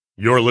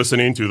You're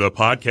listening to the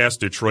Podcast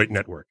Detroit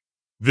Network.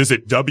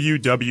 Visit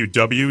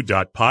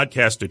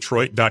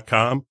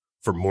www.podcastdetroit.com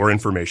for more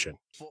information.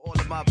 For all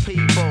of my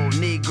people,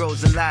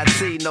 Negroes and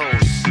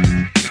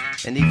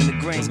Latinos, and even the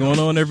green. What's going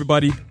on,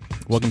 everybody?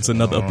 Welcome to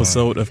another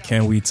episode of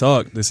Can We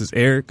Talk? This is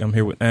Eric. I'm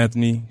here with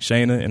Anthony,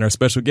 Shayna, and our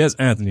special guest,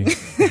 Anthony.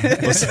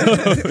 What's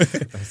up?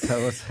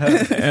 What's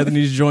up?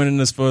 Anthony's joining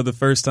us for the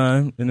first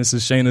time, and this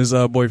is Shayna's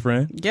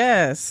boyfriend.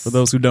 Yes. For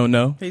those who don't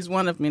know. He's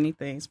one of many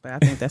things, but I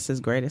think that's his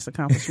greatest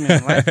accomplishment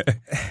in life.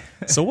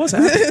 So what's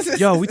happening?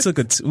 Yo, we took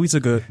a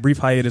brief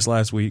hiatus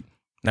last week.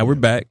 Now we're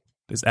back.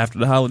 It's after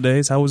the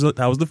holidays. How was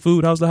the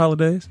food? How was the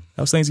holidays?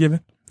 How was Thanksgiving?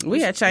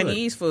 We had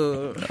Chinese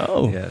food.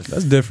 Oh, yes.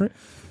 That's different.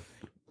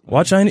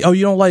 Why Chinese? Oh,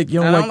 you don't like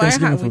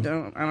Thanksgiving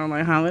food? I don't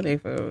like holiday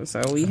food.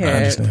 So we I had.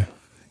 understand.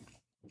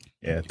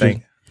 Yeah,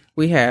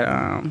 We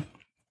had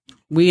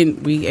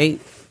we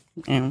ate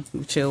and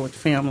we chilled with the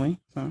family.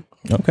 So.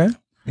 Okay.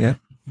 Yeah.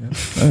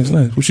 Nice.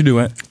 What you do,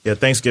 Ant? Yeah,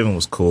 Thanksgiving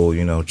was cool.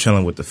 You know,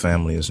 chilling with the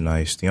family is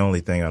nice. The only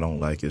thing I don't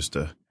like is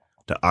the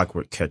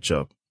awkward catch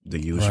up, the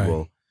usual.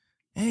 Right.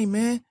 Hey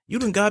man, you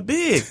done got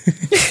big.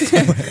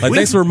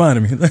 Thanks for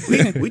reminding me.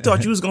 we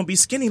thought you was gonna be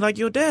skinny like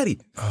your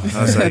daddy.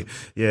 I was like,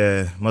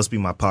 yeah, must be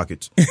my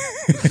pockets.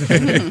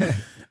 Hey,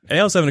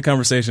 I was having a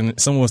conversation.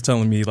 Someone was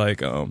telling me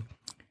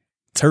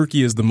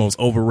turkey is the most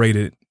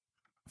overrated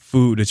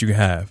food that you can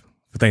have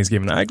for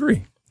Thanksgiving. I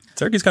agree.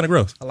 Turkey's kind of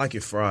gross. I like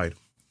it fried.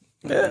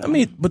 Yeah, I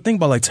mean, but think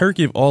about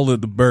turkey of all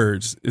of the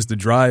birds, it's the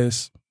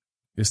driest,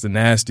 it's the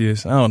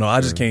nastiest. I don't know.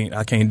 I just can't.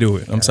 I can't do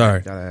it. I'm sorry.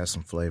 Gotta add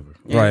some flavor.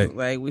 Yeah, right.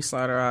 Like we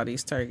slaughter all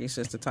these turkeys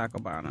just to talk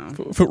about them.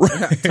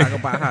 Right. Talk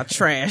about how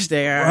trash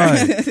they are.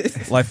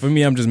 Right. Like for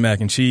me, I'm just mac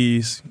and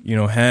cheese.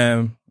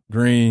 ham,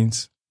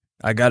 greens.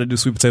 I got to do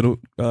sweet potato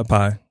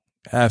pie.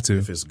 Have to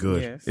If it's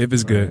good. Yes. if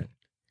it's good.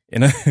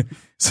 And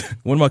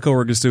one of my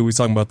coworkers too, we was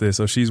talking about this.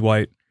 So she's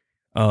white,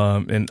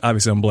 and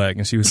obviously I'm black,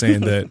 and she was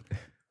saying that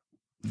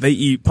they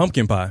eat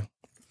pumpkin pie,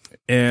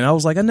 and I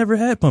was like, I never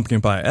had pumpkin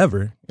pie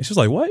ever. And she was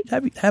like, what?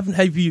 How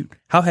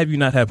have you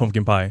not had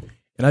pumpkin pie?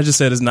 And I just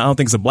said, I don't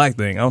think it's a black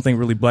thing. I don't think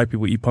really black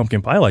people eat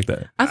pumpkin pie like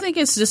that. I think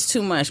it's just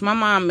too much. My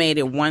mom made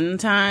it one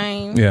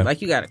time. Yeah.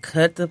 Like you got to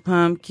cut the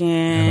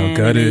pumpkin.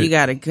 Gut it. You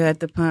got to gut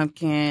the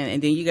pumpkin,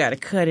 and then you got to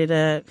cut it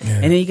up,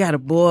 and then you got to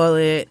boil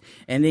it,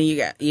 and then you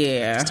got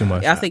It's too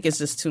much. I think it's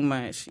just too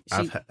much.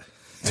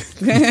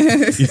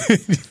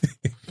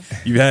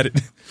 You had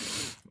it.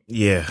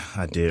 Yeah,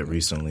 I did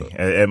recently.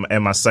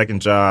 At my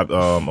second job,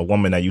 a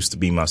woman that used to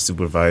be my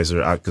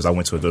supervisor, because I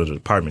went to another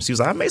department, she was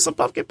like, I made some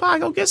pumpkin pie,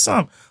 go get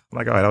some. I'm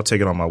like, all right, I'll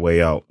take it on my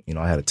way out.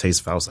 I had a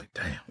taste of it. I was like,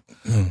 damn,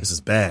 this is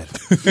bad.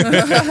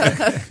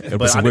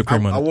 But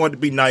I wanted to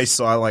be nice,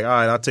 so I like, all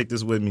right, I'll take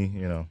this with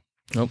me,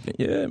 Okay.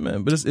 Yeah,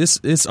 man. But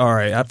it's all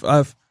right.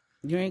 I've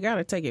You ain't got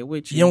to take it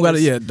with you. You don't got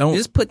to, don't.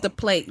 Just put the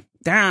plate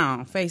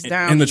down, face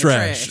down in the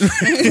trash. Well,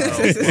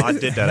 I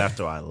did that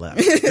after I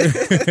left.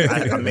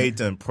 I made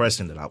the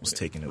impression that I was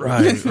taking it.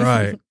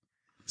 Right.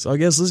 So I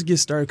guess let's get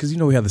started because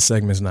we have the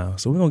segments now.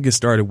 So we're gonna get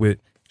started with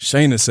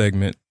Shayna's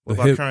segment. What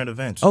about current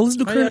events? Oh, let's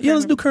do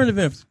let's do current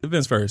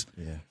events first.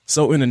 Yeah.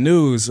 So in the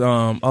news,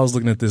 I was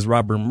looking at this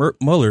Robert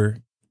Mueller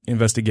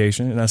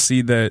investigation, and I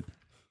see that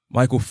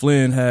Michael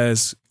Flynn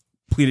has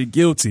pleaded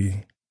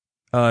guilty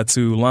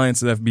to lying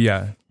to the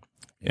FBI,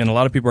 and a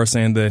lot of people are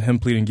saying that him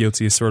pleading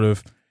guilty is sort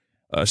of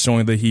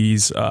showing that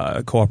he's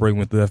cooperating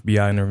with the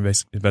FBI in their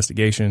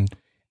investigation.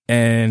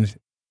 And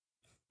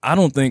I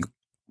don't think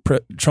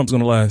Trump's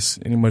going to last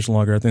any much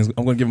longer. I think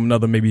I'm going to give him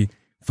another maybe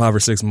 5 or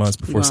 6 months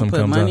before something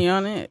comes out. Put money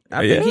on it?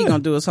 I think he's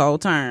going to do his whole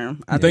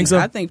term. I think so?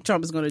 I think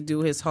Trump is going to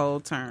do his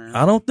whole term.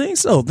 I don't think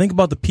so. Think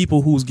about the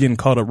people who's getting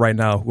caught up right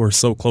now who are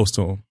so close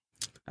to him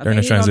during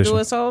the transition. He's going to do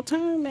his whole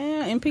term,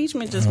 man.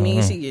 Impeachment just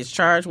means he gets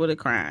charged with a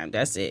crime.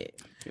 That's it.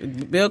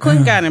 Bill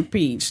Clinton got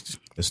impeached.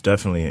 It's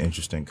definitely an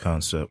interesting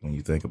concept when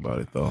you think about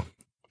it, though.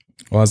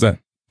 Why is that?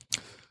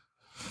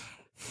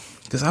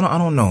 Because I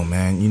don't know,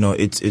 man.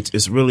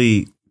 It's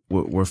really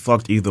we're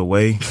fucked either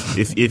way.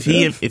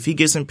 If he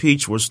gets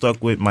impeached, we're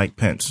stuck with Mike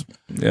Pence.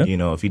 Yeah.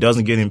 If he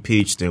doesn't get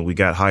impeached, then we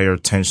got higher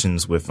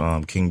tensions with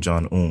Kim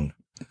Jong-un.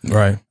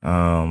 Right.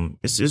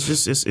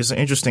 It's an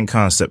interesting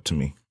concept to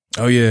me.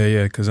 Oh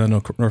yeah. Because I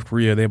know North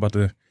Korea, they're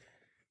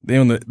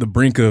on the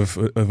brink of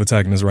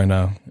attacking us right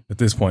now at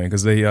this point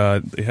because they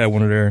had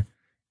one of their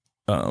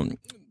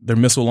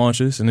missile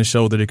launches and it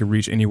showed that it could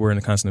reach anywhere in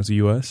the continental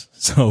U.S.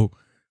 So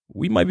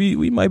we might be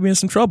in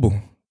some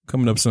trouble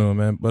coming up soon,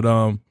 man. But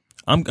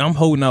I'm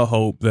holding out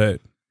hope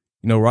that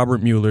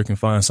Robert Mueller can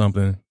find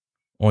something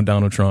on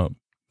Donald Trump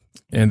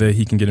and that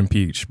he can get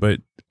impeached.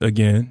 But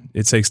again,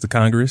 it takes the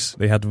Congress;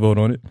 they have to vote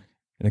on it,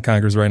 and the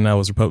Congress right now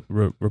is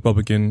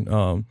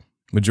Republican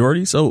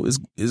majority, so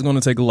it's going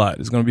to take a lot.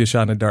 It's going to be a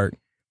shot in the dark.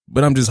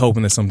 But I'm just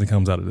hoping that something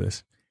comes out of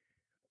this.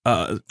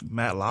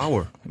 Matt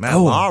Lauer. Matt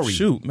Lowry.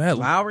 Shoot, Matt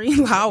Lowry.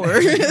 Matt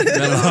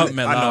I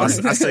Lowry.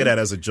 I say that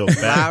as a joke.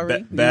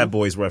 Bad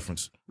Boys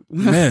reference.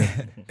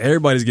 Man,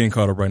 everybody's getting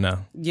caught up right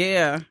now.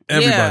 Yeah.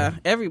 Everybody. Yeah,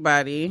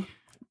 everybody.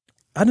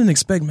 I didn't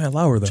expect Matt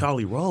Lauer though.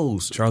 Charlie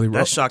Rose. That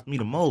That shocked me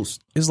the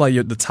most. It's like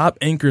the top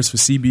anchors for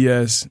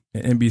CBS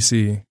and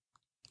NBC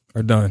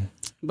are done.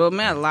 But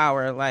Matt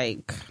Lauer,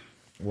 like,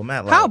 Well,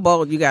 Matt Lauer. how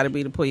bold you got to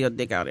be to pull your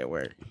dick out at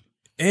work?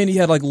 And he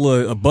had like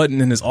a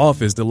button in his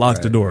office that locks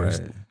the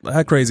doors. Like,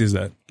 how crazy is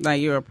that?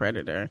 Like, you're a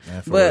predator.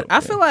 Yeah, for But real.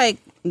 I feel like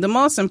the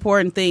most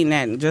important thing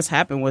that just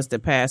happened was the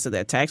pass of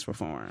that tax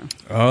reform.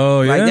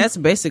 Oh yeah, Like, that's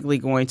basically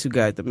going to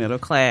gut the middle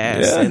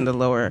class and the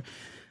lower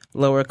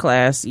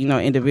class,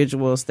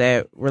 individuals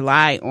that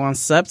rely on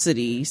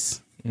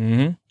subsidies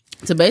to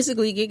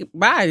basically get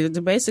by,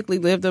 to basically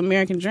live the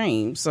American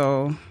dream.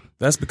 So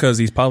that's because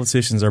these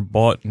politicians are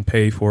bought and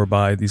paid for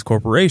by these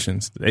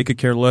corporations. They could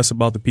care less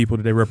about the people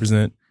that they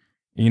represent.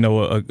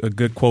 A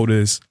good quote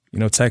is,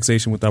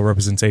 taxation without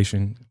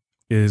representation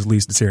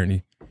leads to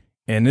tyranny.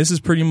 And this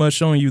is pretty much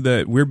showing you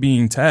that we're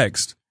being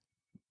taxed,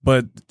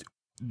 but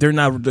they're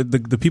not,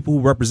 the people who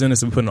represent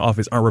us and put in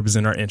office aren't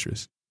representing our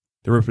interests.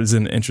 They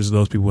represent the interests of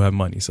those people who have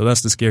money. So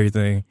that's the scary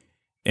thing.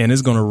 And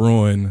it's going to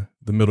ruin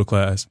the middle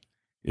class.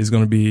 It's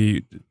going to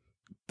be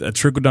a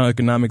trickle-down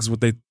economics,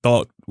 what they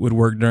thought would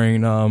work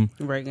during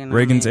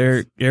Reagan's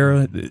era.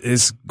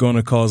 It's going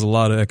to cause a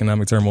lot of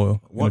economic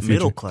turmoil. What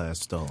middle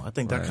class, though? I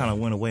think that kind of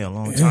went away a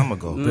long time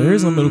ago. There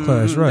is no middle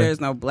class, right? There's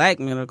no black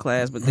middle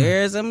class, but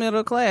there's a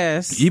middle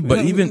class.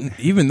 But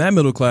even that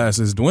middle class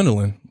is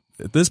dwindling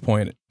at this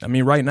point. I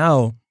mean, right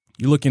now,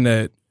 you're looking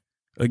at,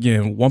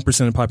 again, 1%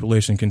 of the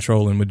population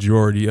controlling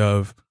majority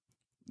of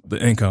the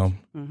income.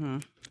 Mm-hmm.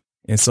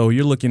 And so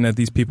you're looking at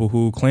these people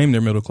who claim they're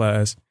middle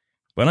class.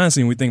 But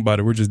honestly, when we think about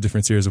it, we're just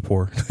different tiers of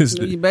poor.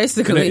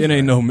 Basically,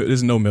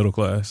 there's no middle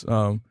class.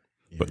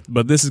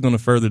 But this is going to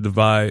further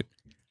divide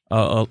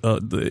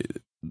the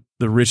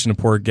rich and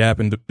the poor gap,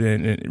 and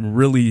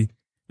really,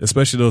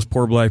 especially those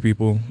poor black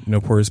people,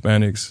 poor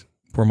Hispanics,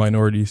 poor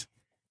minorities,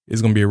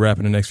 is going to be a wrap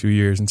in the next few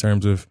years in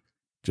terms of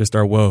just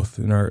our wealth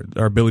and our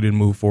ability to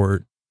move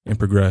forward and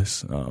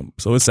progress.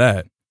 So it's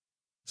sad.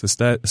 It's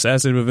a sad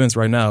state of events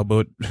right now,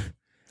 but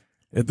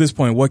at this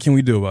point, what can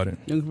we do about it?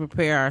 We can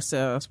prepare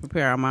ourselves,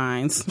 prepare our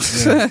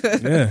minds.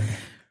 Yeah.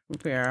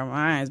 Prepare our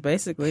minds,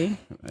 basically.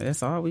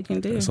 That's all we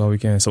can do. That's all we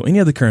can. So any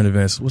other current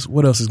events?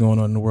 What else is going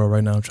on in the world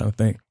right now? I'm trying to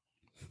think.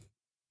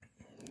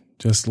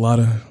 Just a lot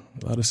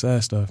of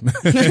sad stuff.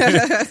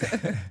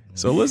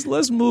 So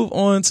let's move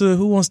on to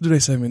who wants to do their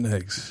segment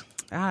next.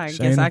 I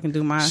guess I can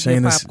do my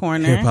hip-hop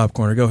corner. Hip-hop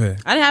corner. Go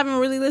ahead. I haven't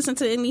really listened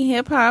to any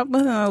hip-hop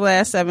within the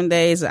last 7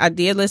 days. I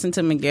did listen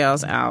to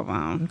Miguel's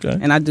album. Okay.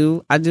 And I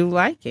do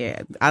like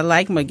it. I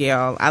like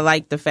Miguel. I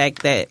like the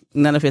fact that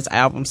none of his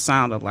albums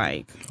sound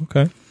alike.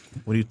 Okay.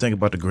 What do you think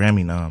about the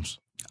Grammy noms?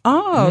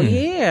 Oh,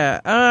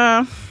 yeah.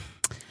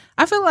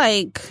 I feel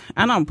like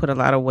I don't put a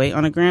lot of weight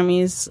on the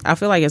Grammys. I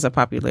feel like it's a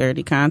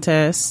popularity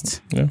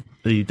contest. Yeah.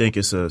 Do you think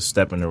it's a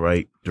step in the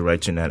right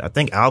direction? That I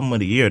think album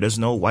of the year. There's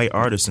no white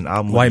artist in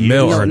album white of the year.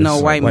 Male artist.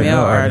 No white male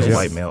artist. No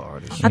white male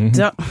artist. I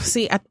don't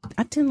see. I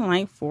didn't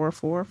like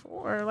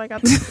 444. Like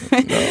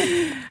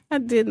I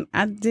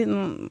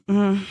didn't.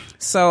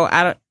 So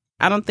I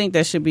don't think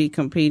that should be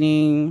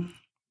competing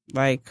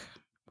like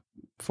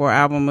for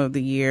album of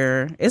the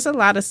year. It's a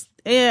lot of.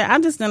 Yeah, I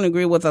just didn't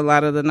agree with a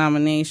lot of the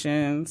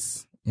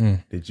nominations.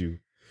 Did you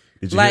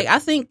like? I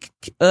think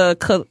I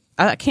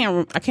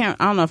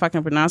don't know if I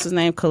can pronounce his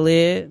name.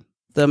 Khalid,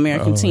 the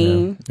American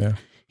Teen. Yeah.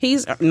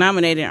 He's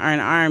nominated in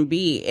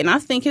R&B, and I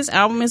think his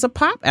album is a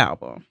pop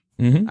album.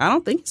 Mm-hmm. I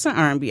don't think it's an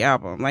R&B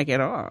album, like,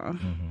 at all.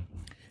 Mm-hmm.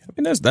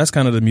 I mean, that's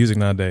kind of the music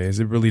nowadays.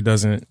 It really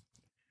doesn't.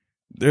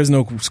 There's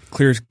no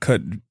clear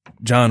cut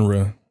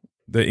genre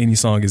that any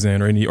song is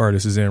in or any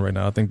artist is in right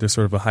now. I think there's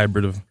sort of a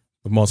hybrid of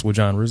multiple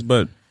genres,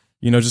 but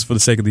just for the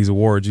sake of these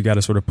awards, you got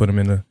to sort of put them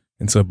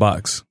into a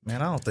box.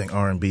 Man, I don't think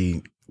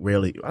R&B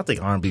rarely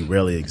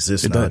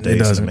exists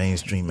nowadays in the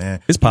mainstream,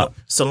 man. It's pop.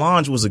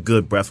 Solange was a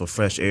good breath of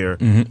fresh air.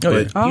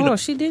 Mm-hmm. But,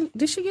 she didn't.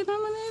 Did she get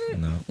nominated?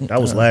 No,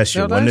 that was last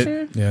year, wasn't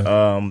it?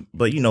 Yeah.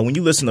 But when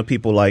you listen to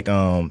people like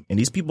and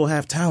these people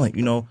have talent,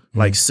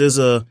 like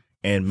SZA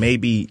and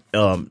maybe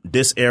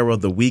this era,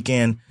 The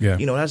Weeknd. Yeah.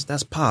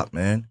 That's pop,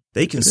 man.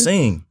 They can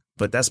sing,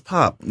 but that's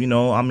pop.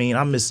 I mean,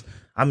 I miss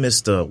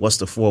the what's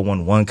the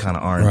 411 kind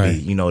of R&B.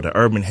 Right. The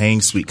Urban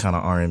Hang Suite kind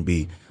of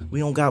R&B. We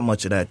don't got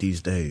much of that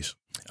these days.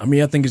 I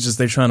mean, I think it's just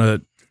they're trying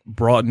to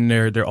broaden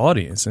their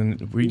audience,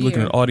 and we're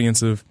looking at an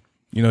audience of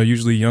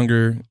usually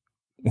younger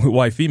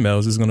white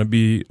females. Is going to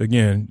be,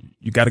 again,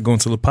 you got to go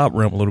into the pop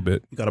realm a little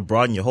bit. You got to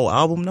broaden your whole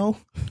album, though,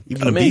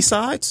 even the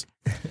B-sides.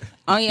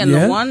 Oh yeah, and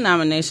the one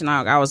nomination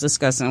I was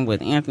discussing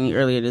with Anthony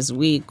earlier this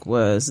week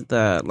was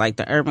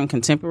the urban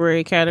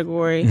contemporary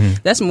category.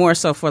 Mm-hmm. That's more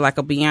so for like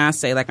a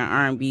Beyonce, like an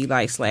R&B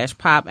 /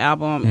 pop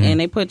album, and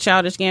they put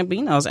Childish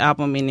Gambino's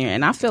album in there,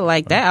 and I feel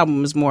like that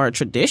album is more a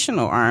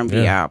traditional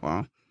R&B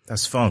album.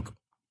 That's funk.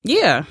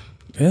 Yeah,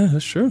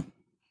 that's true.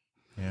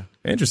 Yeah,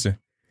 interesting.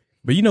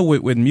 But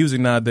with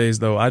music nowadays,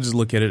 though, I just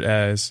look at it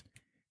as,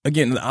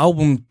 again,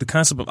 the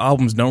concept of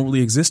albums don't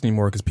really exist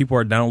anymore because people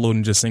are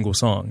downloading just single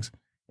songs.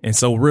 And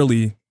so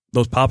really,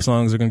 those pop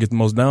songs are going to get the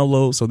most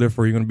downloads, so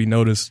therefore you're going to be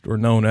noticed or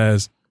known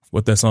as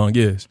what that song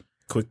is.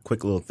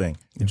 quick little thing.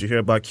 Did you hear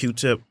about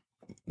Q-Tip?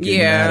 Getting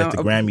Yeah. mad at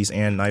the Grammys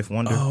and Knife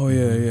Wonder. Oh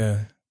yeah.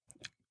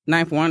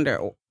 Knife Wonder.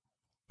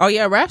 Oh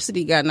yeah,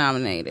 Rhapsody got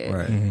nominated.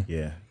 Right. Mm-hmm.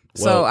 Yeah.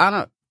 So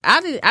I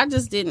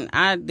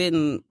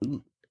didn't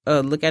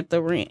look at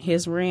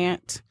his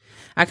rant.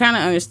 I kind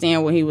of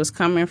understand where he was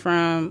coming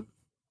from,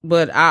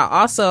 but I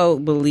also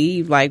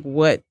believe like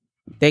what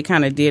they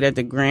kind of did at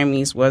the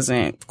Grammys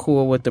wasn't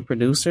cool with the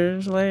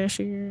producers last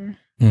year.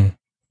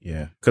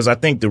 Yeah, because I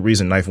think the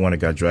reason Knife Wonder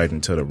got dragged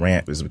into the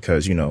rant is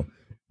because, you know,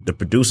 the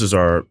producers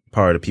are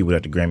part of the people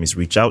that the Grammys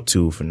reach out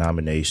to for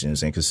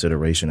nominations and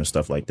consideration and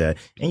stuff like that.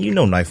 And you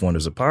know, Knife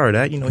Wonder's a part of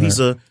that. You know, he's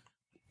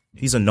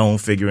a known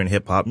figure in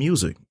hip hop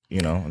music.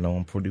 You know, a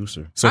known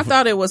producer. So I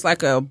thought it was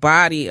like a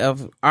body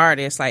of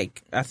artists.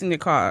 Like I think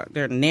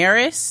they're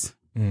NARIS.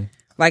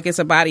 Like it's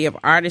a body of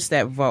artists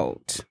that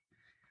vote,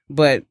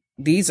 but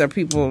these are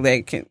people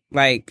that can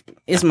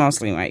it's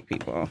mostly white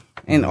people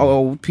and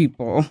old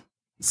people.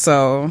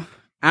 So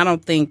I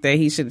don't think that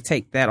he should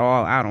take that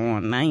all out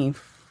on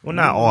Knife. Well,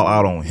 not all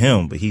out on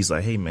him, but he's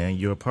like, hey, man,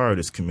 you're a part of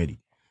this committee.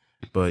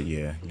 But,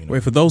 yeah. You know.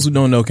 Wait, for those who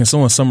don't know, can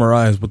someone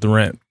summarize what the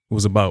rant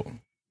was about?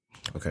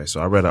 Okay,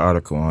 so I read an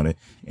article on it,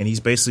 and he's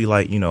basically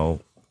like, you know,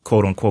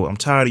 quote, unquote, I'm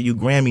tired of you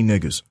Grammy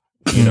niggas.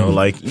 You know,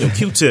 like, you know,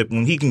 Q-Tip,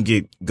 when he can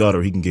get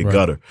gutter, he can get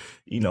gutter.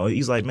 You know,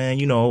 he's like, man,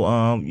 you know,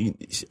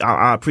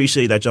 I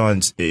appreciate that y'all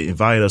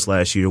invited us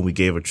last year and we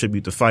gave a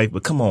tribute to Fife,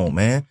 but come on,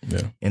 man.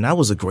 Yeah. And that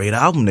was a great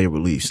album they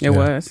released. It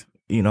was.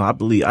 You know,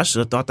 I should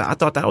have thought that. I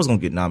thought that was going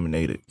to get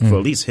nominated for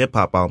at least hip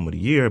hop album of the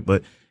year,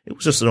 but it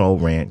was just an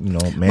old rant, you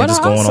know, man,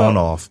 just going on and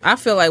off. I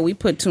feel like we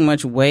put too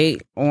much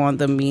weight on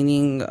the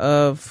meaning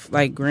of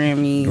like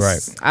Grammys.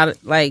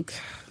 Right.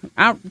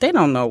 They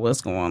don't know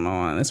what's going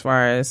on as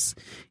far as,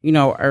 you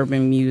know,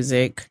 urban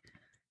music.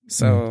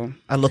 So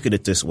I look at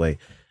it this way.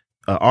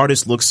 An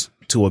artist looks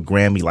to a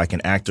Grammy like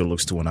an actor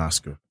looks to an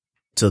Oscar.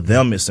 To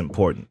them, it's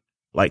important.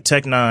 Like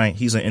Tech Nine,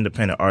 he's an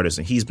independent artist,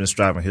 and he's been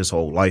striving his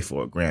whole life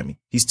for a Grammy.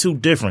 He's too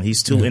different.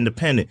 He's too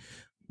independent.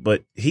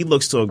 But he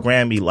looks to a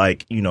Grammy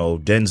like, you know,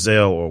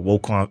 Denzel or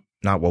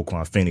not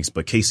Woquan Phoenix,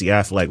 but Casey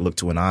Affleck looked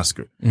to an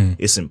Oscar.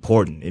 It's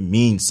important. It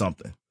means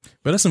something.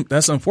 But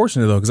that's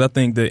unfortunate, though, because I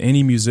think that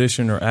any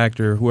musician or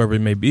actor, whoever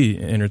it may be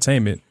in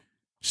entertainment,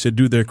 should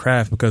do their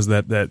craft because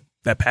that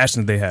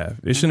passion that they have.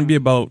 It shouldn't be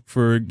about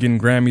for getting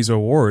Grammys or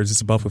awards.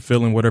 It's about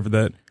fulfilling whatever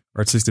that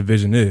artistic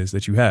vision is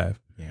that you have.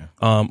 Yeah.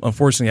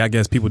 Unfortunately, I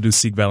guess people do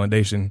seek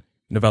validation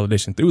and the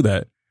validation through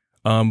that.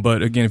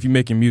 But again, if you're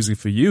making music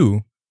for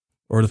you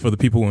or for the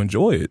people who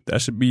enjoy it,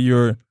 that should be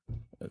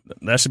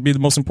the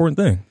most important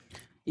thing.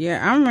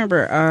 Yeah, I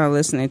remember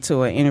listening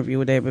to an interview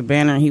with David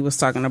Banner, and he was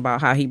talking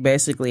about how he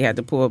basically had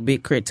to pull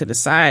Big Crit to the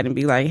side and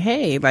be like,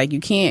 hey, like, you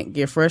can't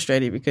get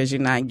frustrated because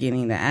you're not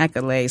getting the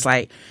accolades.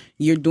 Like,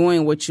 you're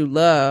doing what you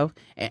love.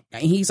 And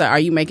he's like, are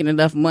you making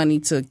enough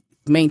money to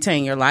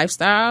maintain your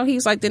lifestyle?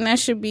 He's like, then that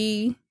should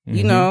be,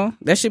 you know,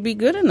 that should be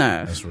good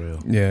enough. That's real.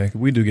 Yeah,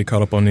 we do get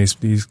caught up on these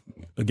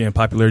again,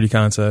 popularity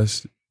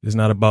contests. It's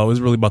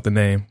really about the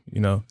name, you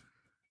know.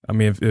 I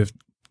mean, if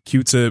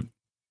Q-Tip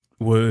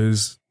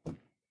was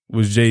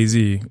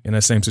Jay-Z and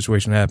that same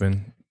situation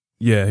happened,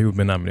 yeah, he would have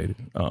been nominated.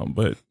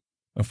 But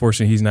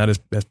unfortunately, he's not as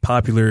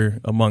popular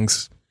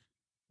amongst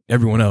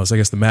everyone else, I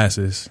guess the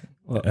masses,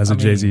 as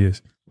Jay-Z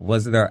is.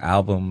 Was their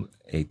album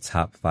a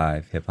top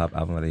 5 hip-hop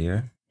album of the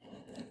year?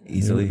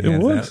 Easily.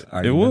 It was.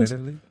 It was.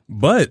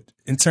 But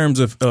in terms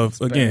of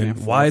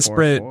again,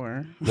 widespread,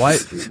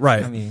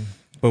 right. I mean,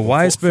 but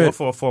widespread.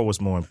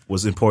 444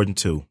 was important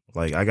too.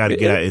 Like, I got to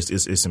get at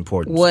it's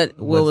important. What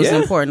was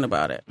important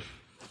about it?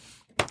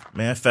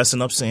 Man,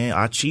 fessing up saying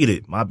I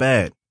cheated. My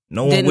bad.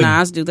 No one Did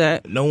Nas do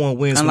that? No one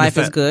wins. And Life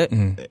is Good.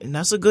 And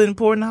that's a good,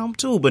 important album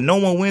too. But no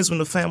one wins when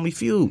the family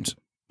feuds.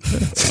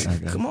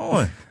 Come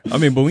on. I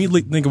mean, but when you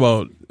think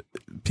about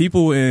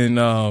people in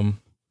a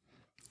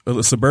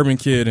suburban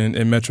kid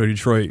in Metro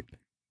Detroit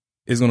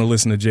is going to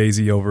listen to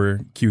Jay-Z over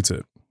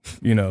Q-Tip.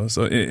 You know,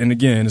 so and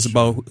again, it's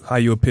about how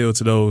you appeal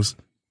to those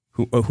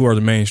who are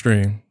the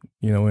mainstream.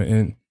 You know,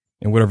 in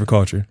whatever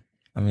culture.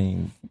 I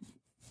mean,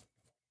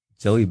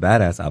 Joey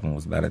Badass album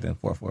was better than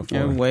 444.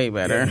 Yeah, way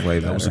better. Way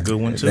better. That was a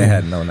good one too. They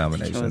had no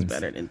nominations. It was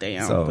better than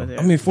Damn. So,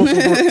 I mean,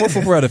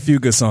 444 had a few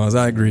good songs.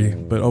 I agree,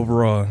 but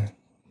overall,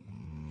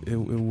 it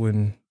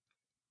wouldn't.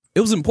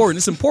 It was important.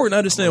 It's important. I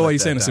understand why you're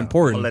saying it's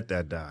important. I'll let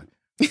that die.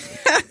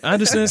 I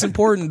understand it's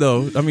important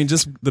though. I mean,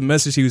 just the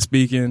message he was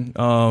speaking.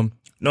 No.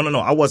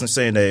 I wasn't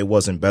saying that it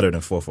wasn't better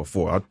than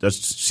 444.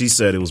 She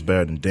said it was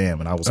better than Damn,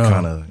 and I was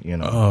kind of, you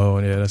know. Oh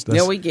yeah,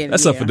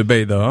 that's up for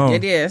debate though.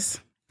 It is.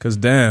 Cause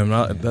Damn,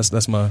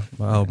 that's my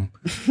album.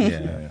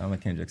 Yeah, I'm a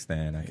Kendrick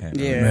stan. I can't.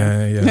 Yeah.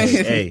 Man, yeah.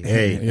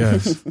 Hey.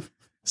 Yes.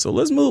 So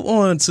let's move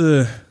on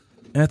to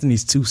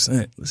Anthony's 2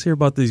 cents. Let's hear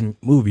about these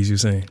movies you're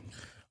saying.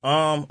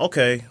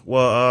 Okay.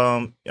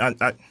 Well,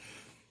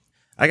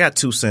 I got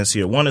 2 cents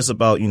here. One is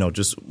about, you know,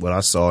 just what I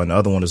saw, and the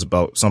other one is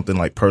about something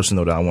like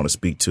personal that I want to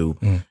speak to,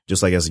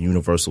 just like as a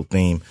universal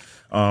theme.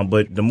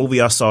 But the movie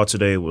I saw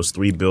today was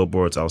 3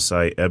 Billboards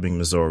Outside Ebbing,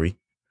 Missouri.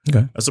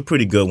 Okay. That's a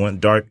pretty good one.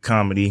 Dark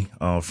comedy.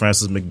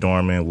 Frances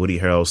McDormand, Woody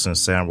Harrelson,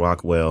 Sam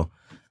Rockwell.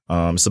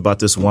 It's about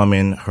this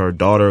woman. Her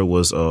daughter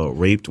was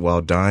raped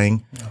while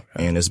dying,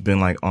 and it's been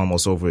like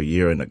almost over a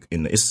year.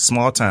 It's a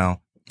small town.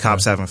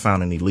 Cops haven't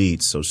found any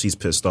leads, so she's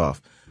pissed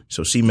off.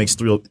 So she makes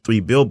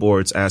three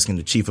billboards asking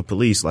the chief of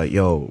police, like,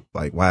 "Yo,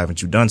 like, why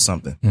haven't you done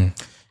something?"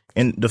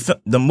 And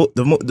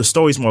the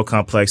story's more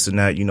complex than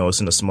that. You know, it's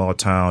in a small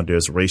town.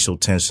 There's racial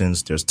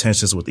tensions. There's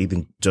tensions with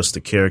even just the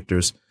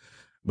characters.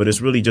 But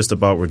it's really just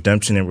about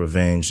redemption and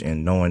revenge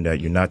and knowing that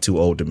you're not too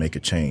old to make a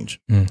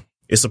change.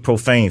 It's a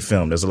profane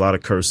film. There's a lot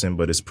of cursing,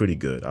 but it's pretty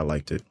good. I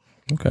liked it.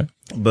 Okay.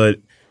 But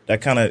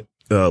that kind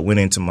of went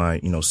into my,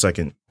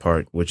 second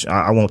part, which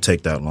I won't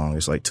take that long.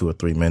 It's like 2 or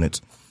 3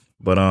 minutes.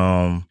 But,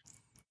 I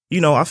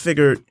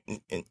figured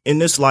in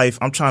this life,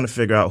 I'm trying to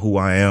figure out who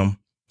I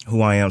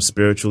am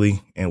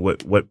spiritually and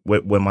what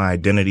my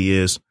identity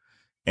is.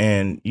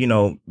 And,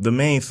 the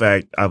main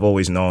fact I've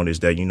always known is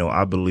that,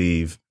 I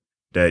believe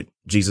that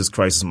Jesus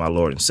Christ is my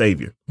Lord and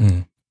Savior.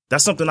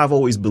 That's something I've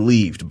always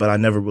believed, but I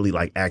never really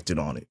acted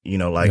on it.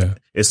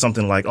 It's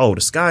something like, oh,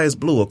 the sky is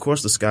blue. Of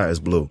course the sky is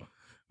blue.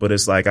 But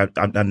it's like I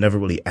never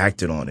really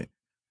acted on it.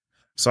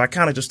 So I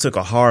kind of just took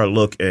a hard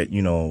look at,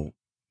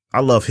 I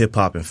love hip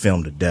hop and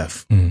film to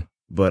death,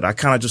 but I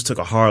kind of just took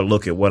a hard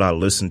look at what I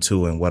listen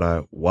to and what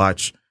I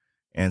watch.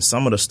 And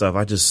some of the stuff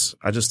I just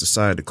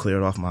decided to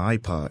clear it off my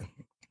iPod.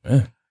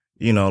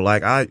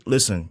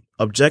 Listen,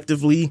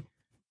 objectively,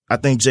 I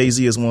think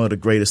Jay-Z is one of the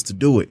greatest to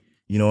do it.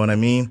 You know what I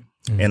mean?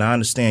 And I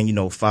understand,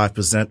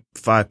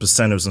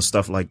 5%ers and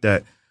stuff like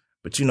that.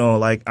 But,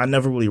 I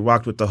never really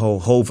rocked with the whole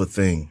Hova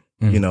thing.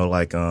 I'm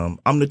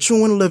the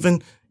true and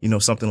living,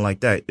 something like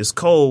that. It's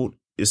cold.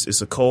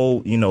 It's a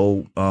cold,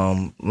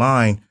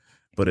 line.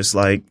 But it's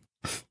like,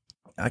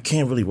 I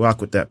can't really rock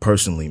with that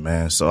personally,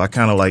 man. So I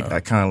kind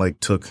of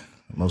took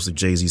most of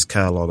Jay-Z's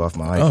catalog off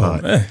my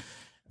iPod. Man.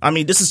 I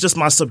mean, this is just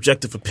my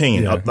subjective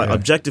opinion.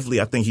 Objectively,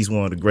 I think he's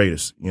one of the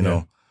greatest,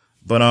 know.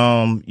 But,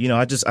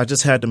 I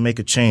just had to make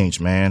a change,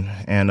 man.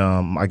 And,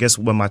 I guess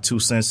what my 2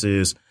 cents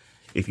is,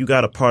 if you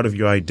got a part of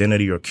your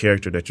identity or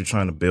character that you're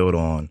trying to build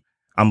on,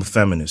 I'm a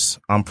feminist.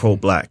 I'm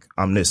pro-black.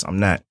 I'm this. I'm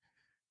that.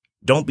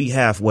 Don't be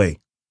halfway.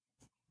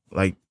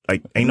 Like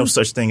ain't no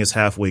such thing as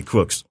halfway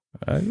crooks.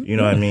 You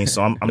know what I mean?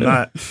 So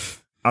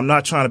I'm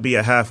not trying to be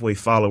a halfway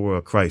follower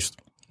of Christ.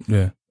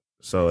 Yeah.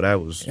 So that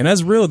was, and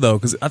that's real though,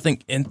 because I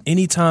think in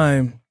any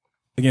time,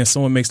 again,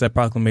 someone makes that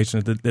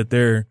proclamation that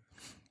they're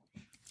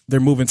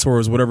moving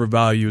towards whatever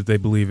values they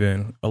believe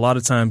in, a lot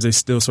of times they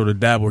still sort of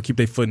dabble or keep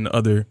their foot in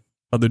the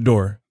other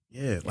door.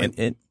 Yeah.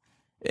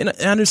 And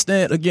I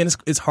understand, again,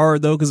 it's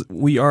hard though, because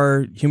we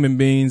are human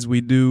beings.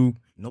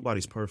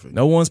 Nobody's perfect.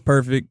 No one's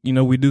perfect.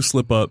 We do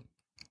slip up,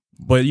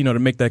 but to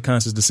make that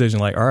conscious decision,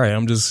 like, all right,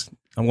 I'm going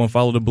to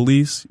follow the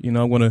beliefs. I'm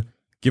going to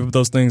give up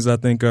those things that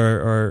I think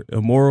are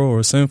immoral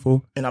or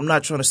sinful. And I'm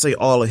not trying to say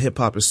all of hip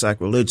hop is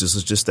sacrilegious.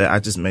 It's just that I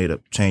just made a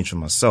change for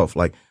myself.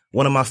 Like,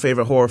 one of my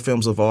favorite horror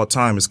films of all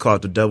time is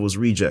called The Devil's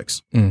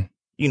Rejects. I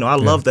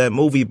love that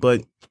movie,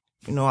 but,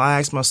 I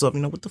asked myself,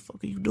 what the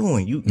fuck are you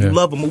doing? You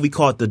love a movie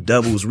called The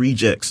Devil's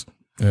Rejects.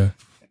 Yeah.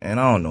 And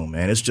I don't know,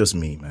 man. It's just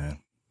me, man.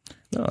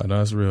 No,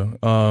 that's real.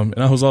 And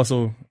I was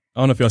also, I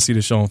don't know if y'all see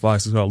this show on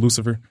Fox. It's called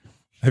Lucifer.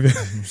 Have you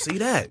see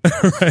that?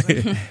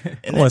 Right.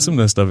 And some of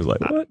that stuff is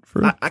like, what?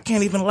 I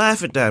can't even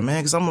laugh at that,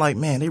 man, because I'm like,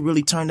 man, they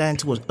really turned that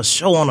into a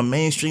show on a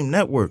mainstream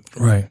network.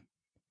 Right.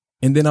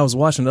 And then I was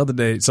watching the other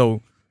day.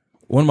 So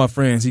one of my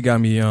friends, he got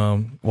me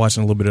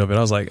watching a little bit of it. I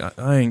was like,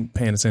 I ain't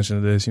paying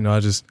attention to this. I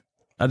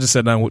just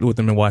sat down with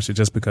them and watched it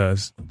just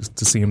because, just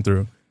to see him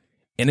through.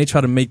 And they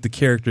try to make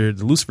the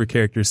Lucifer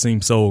character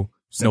seem so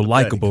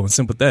likable and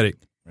sympathetic.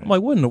 Right. I'm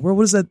like, what in the world?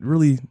 What is that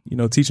really,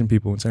 teaching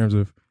people in terms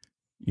of,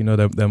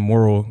 that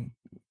moral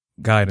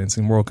guidance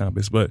and moral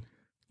compass? But,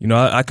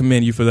 I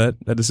commend you for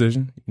that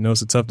decision.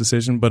 It's a tough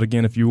decision. But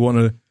again, if you want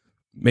to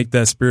make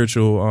that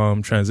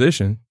spiritual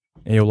transition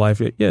in your life,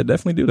 yeah,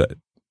 definitely do that.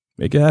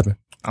 Make it happen.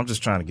 I'm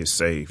just trying to get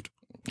saved.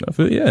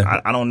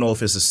 I don't know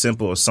if it's as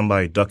simple as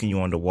somebody ducking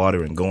you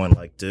underwater and going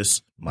like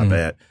this. My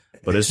bad.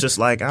 But it's just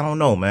like, I don't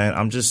know, man.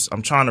 I'm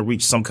trying to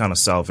reach some kind of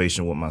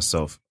salvation with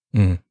myself.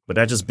 But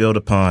that just built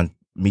upon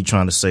me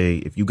trying to say,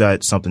 if you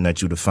got something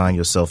that you define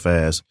yourself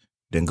as,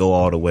 then go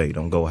all the way.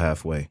 Don't go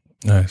halfway.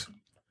 Nice.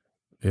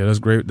 Yeah, that's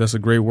great. That's a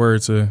great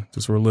word to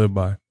sort of live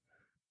by.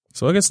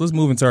 So I guess let's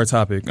move into our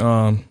topic.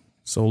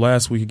 So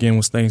last week again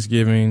was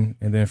Thanksgiving,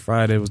 and then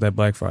Friday was that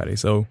Black Friday.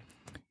 So,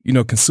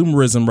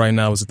 consumerism right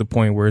now is at the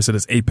point where it's at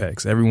its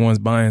apex. Everyone's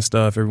buying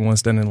stuff. Everyone's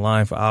standing in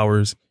line for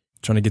hours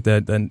trying to get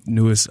that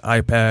newest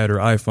iPad or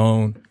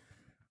iPhone.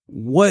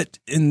 What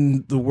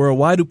in the world?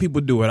 Why do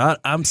people do it? I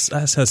have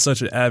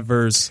such an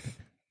adverse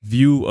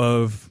view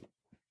of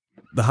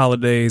the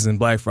holidays and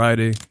Black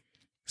Friday.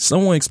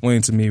 Someone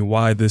explain to me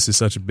why this is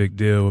such a big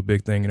deal, a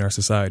big thing in our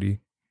society,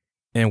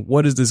 and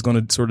what is this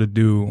going to sort of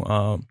do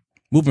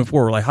moving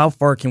forward? Like, how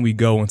far can we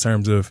go in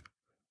terms of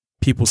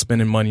people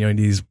spending money on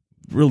these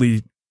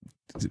really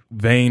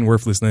vain,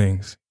 worthless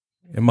things?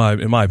 In my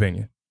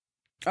opinion.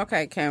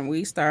 Okay, can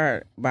we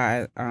start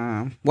by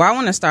I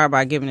want to start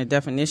by giving a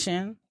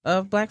definition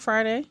of Black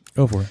Friday.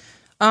 Go for it.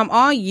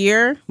 All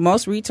year,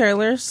 most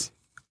retailers,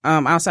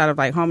 outside of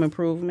like home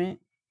improvement,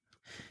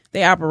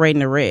 they operate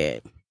in the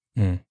red.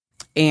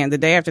 And the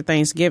day after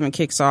Thanksgiving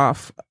kicks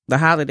off the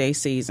holiday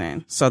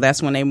season. So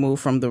that's when they move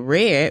from the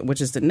red,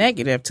 which is the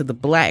negative, to the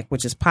black,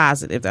 which is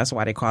positive. That's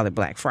why they call it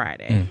Black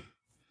Friday.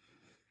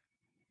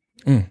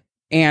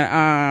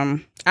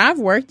 And I've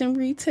worked in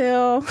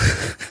retail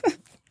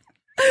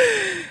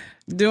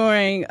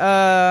during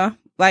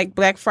like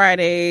Black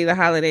Friday, the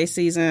holiday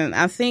season.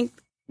 I think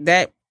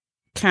that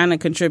kind of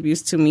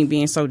contributes to me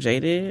being so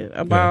jaded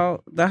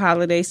about the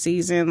holiday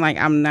season. Like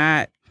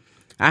I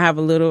have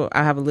a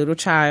little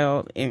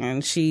child,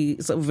 and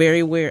she's very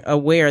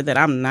aware that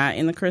I'm not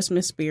in the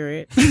Christmas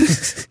spirit.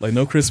 Like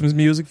no Christmas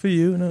music for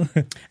you, no.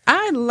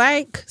 I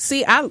like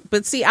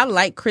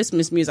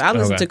Christmas music. I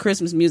listen to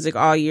Christmas music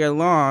all year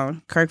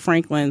long. Kirk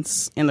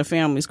Franklin's and the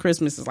Family's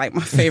Christmas is like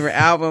my favorite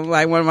album,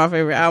 like one of my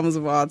favorite albums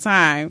of all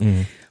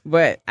time.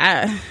 But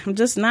I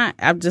just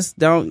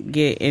don't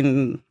get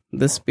in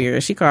the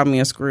spirit. She called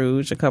me a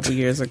Scrooge a couple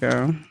years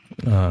ago.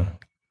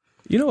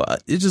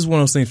 It's just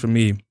one of those things for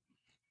me.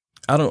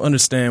 I don't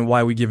understand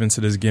why we give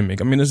into this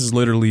gimmick. I mean, this is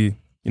literally,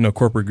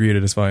 corporate greed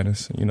at its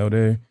finest.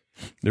 They're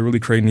really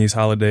creating these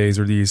holidays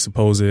or these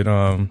supposed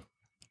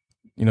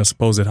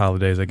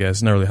holidays, I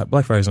guess. Not really,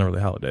 Black Friday's not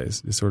really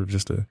holidays. It's sort of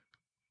just a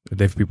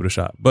day for people to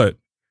shop. But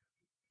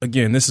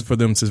again, this is for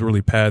them to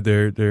really pad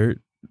their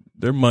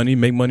money,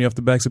 make money off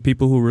the backs of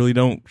people who really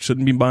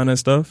shouldn't be buying that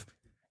stuff.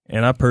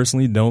 And I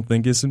personally don't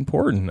think it's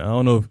important. I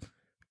don't know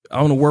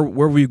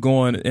where we're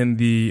going in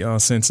the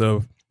sense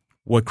of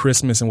what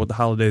Christmas and what the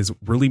holidays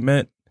really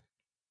meant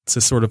to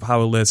sort of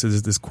how it led to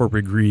this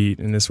corporate greed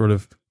and this sort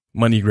of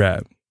money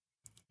grab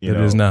that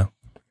it is now.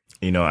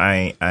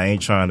 I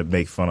ain't trying to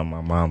make fun of my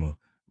mama,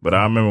 but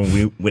I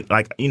remember when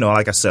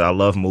like I said, I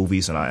love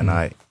movies, and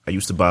I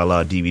used to buy a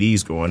lot of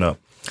DVDs growing up.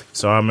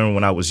 So I remember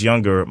when I was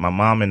younger, my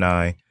mom and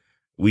I,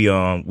 we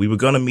were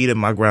gonna meet at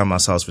my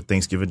grandma's house for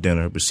Thanksgiving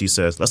dinner, but she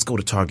says, let's go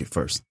to Target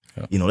first.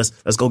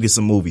 Let's go get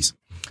some movies.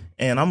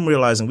 And I'm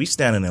realizing we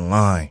standing in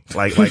line,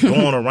 like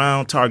going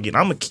around Target.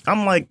 I'm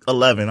like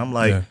 11. I'm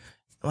like,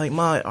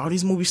 Ma, are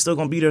these movies still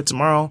gonna be there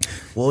tomorrow?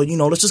 Well,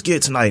 let's just get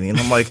it tonight. And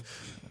I'm like,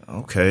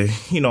 okay,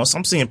 so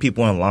I'm seeing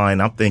people in line.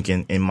 I'm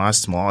thinking in my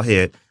small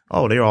head,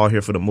 oh, they're all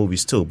here for the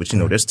movies too. But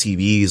there's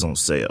TVs on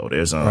sale.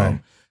 There's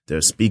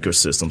speaker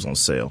systems on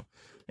sale.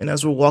 And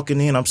as we're walking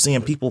in, I'm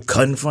seeing people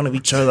cut in front of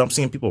each other. I'm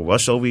seeing people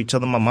rush over each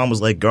other. My mom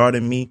was like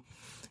guarding me.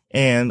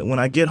 And when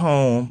I get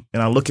home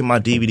and I look at my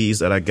DVDs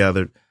that I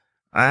gathered,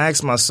 I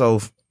asked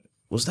myself,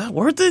 was that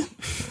worth it?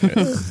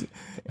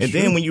 And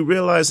then when you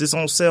realize it's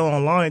on sale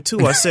online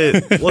too, I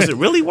said, was it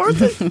really worth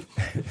it?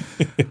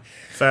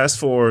 Fast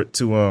forward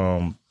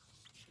to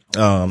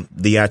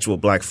the actual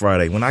Black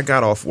Friday. When I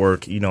got off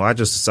work, I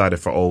just decided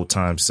for old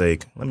time's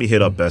sake, let me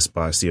hit up Best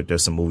Buy, see if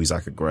there's some movies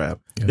I could grab.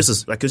 This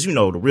is like, because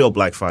the real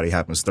Black Friday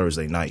happens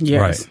Thursday night.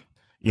 Yes.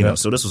 Right.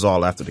 So this was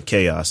all after the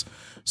chaos.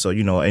 So,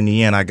 in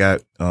the end, I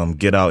got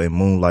Get Out and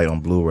Moonlight on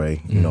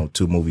Blu-ray,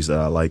 two movies that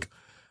I like.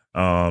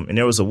 And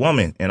there was a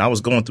woman, and I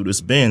was going through this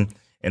bin,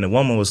 and the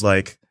woman was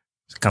like,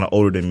 kind of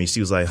older than me.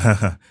 She was like,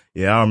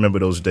 yeah, I remember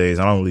those days.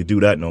 I don't really do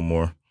that no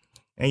more.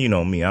 And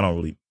me, I don't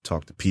really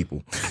talk to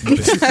people.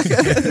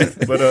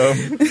 But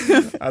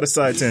I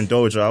decided to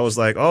indulge her. I was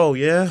like, oh,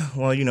 yeah,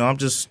 well, I'm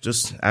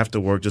just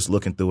after work, just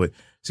looking through it.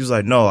 She was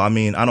like, no, I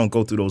don't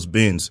go through those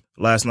bins.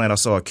 Last night I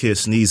saw a kid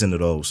sneeze into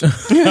those.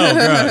 Oh,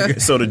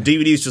 God. So the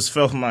DVDs just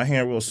fell from my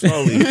hand real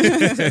slowly.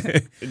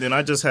 And then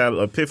I just had an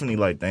epiphany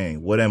like,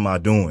 dang, what am I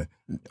doing?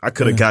 I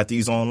could have got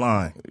these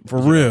online. For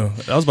real.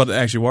 I was about to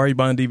ask you, why are you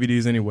buying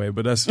DVDs anyway?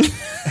 But that's a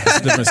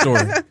different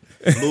story.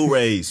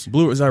 Blu-rays.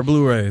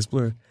 Blu-rays.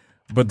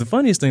 But the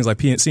funniest thing is like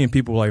seeing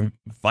people like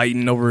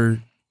fighting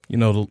over,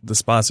 the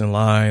spots in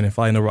line and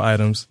fighting over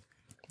items.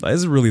 Like,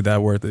 is it really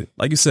that worth it?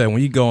 Like you said,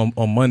 when you go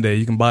on Monday,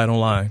 you can buy it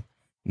online.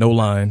 No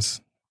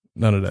lines.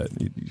 None of that.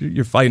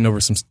 You're fighting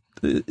over some.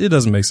 It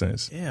doesn't make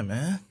sense. Yeah,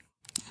 man.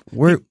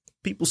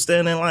 People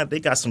standing in line, they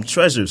got some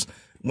treasures.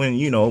 When,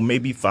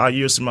 maybe 5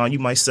 years from now, you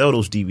might sell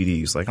those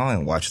DVDs. Like, I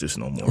ain't watch this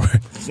no more.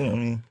 Right. You know what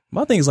I mean?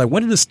 My thing is like,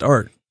 when did it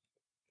start?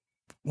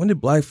 When did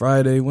Black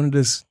Friday, when did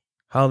this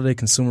holiday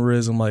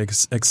consumerism, like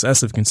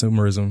excessive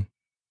consumerism,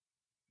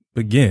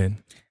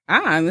 begin?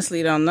 I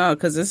honestly don't know,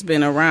 because it's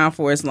been around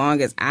for as long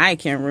as I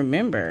can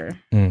remember.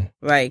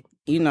 Like,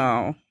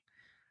 my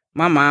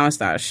mom's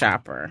not a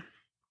shopper.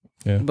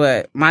 Yeah.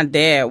 But my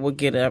dad would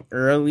get up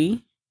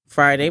early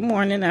Friday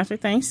morning after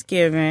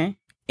Thanksgiving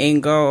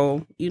and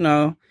go,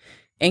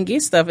 and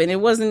get stuff. And it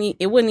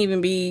wouldn't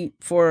even be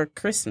for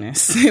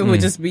Christmas. It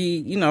would just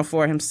be,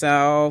 for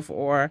himself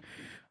or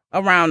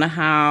around the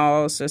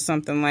house or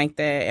something like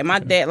that. And my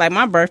dad, like,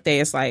 my birthday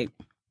is like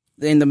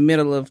in the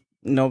middle of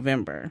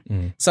November.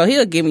 So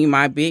he'll give me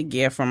my big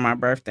gift for my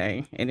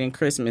birthday, and then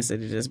Christmas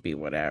it'll just be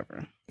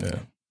whatever. Yeah.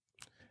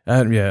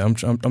 I'm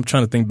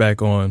trying to think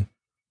back on,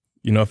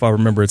 if I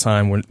remember a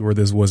time where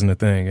this wasn't a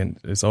thing, and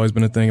it's always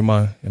been a thing in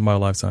my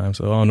lifetime.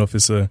 So I don't know if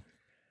it's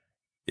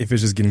if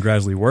it's just getting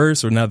gradually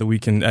worse, or now that we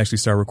can actually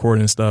start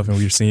recording stuff and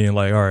we're seeing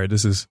like, all right,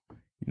 this is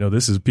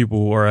people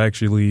who are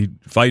actually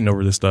fighting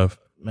over this stuff.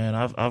 Man,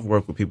 I've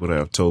worked with people that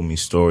have told me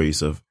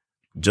stories of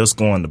just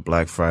going to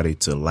Black Friday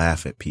to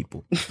laugh at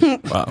people.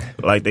 Wow.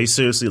 Like they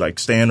seriously like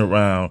stand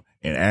around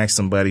and ask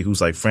somebody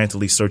who's like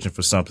frantically searching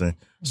for something.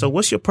 So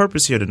what's your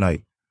purpose here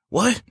tonight?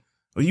 What?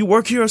 Or you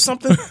work here or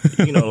something?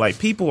 Like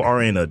people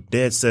are in a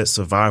dead set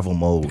survival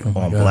mode on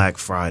God. Black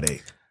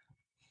Friday.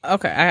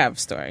 Okay, I have a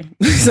story.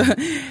 So,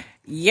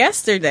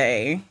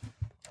 yesterday,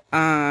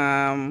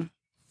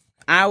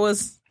 I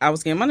was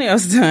getting my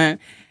nails done,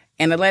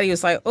 and the lady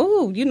was like,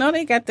 "Oh,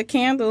 they got the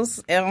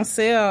candles on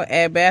sale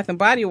at Bath and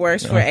Body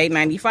Works for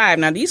 $8.95.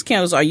 Now these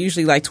candles are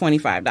usually like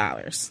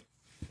 $25."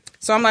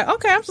 So I'm like,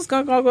 "Okay, I'm just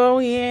gonna go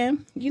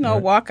in,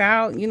 walk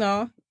out,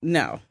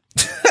 No,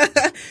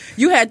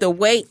 you had to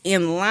wait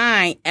in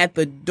line at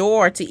the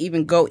door to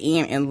even go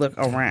in and look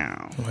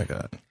around. Oh my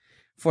God.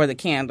 For the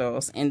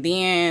candles, and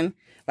then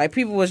like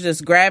people was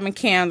just grabbing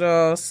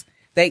candles.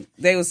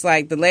 They was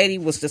like, the lady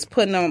was just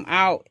putting them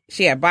out.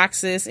 She had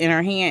boxes in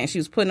her hand and she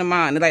was putting them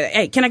out. And they're like,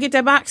 "Hey, can I get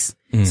that box?"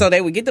 So they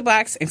would get the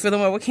box and fill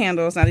them up with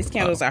candles. Now these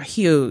candles are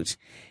huge.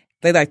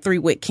 They're like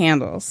 3-wick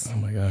candles. Oh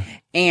my God.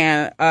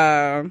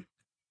 And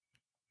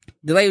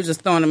the lady was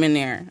just throwing them in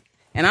there.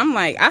 And I'm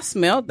like, I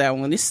smelled that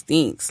one. It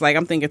stinks. Like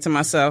I'm thinking to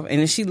myself. And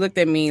then she looked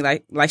at me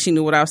like she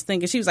knew what I was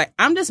thinking. She was like,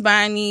 "I'm just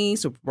buying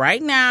these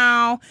right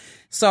now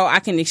so I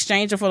can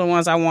exchange them for the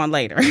ones I want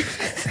later."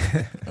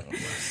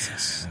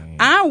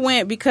 I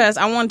went because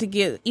I wanted to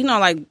get,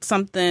 like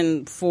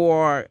something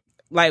for,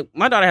 like,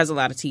 my daughter has a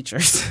lot of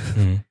teachers,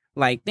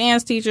 like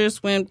dance teacher,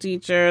 swim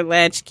teacher,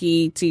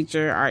 latchkey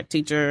teacher, art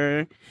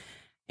teacher.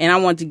 And I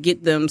wanted to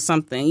get them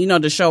something,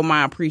 to show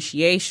my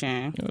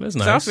appreciation. Oh, that's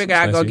nice. So I figured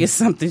I'd go get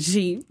something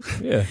cheap.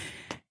 Yeah.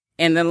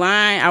 And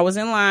I was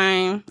in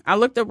line. I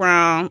looked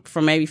around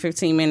for maybe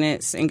 15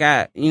 minutes and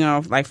got,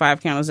 like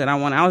 5 candles that I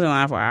wanted. I was in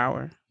line for an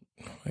hour.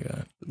 Oh my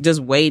God. Just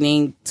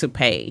waiting to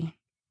pay.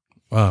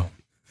 Wow.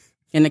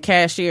 And the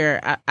cashier,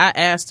 I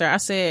asked her, I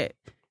said,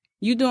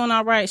 "You doing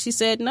all right?" She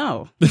said,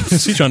 "No."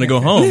 She's trying to go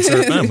home to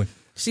her family.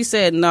 She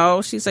said,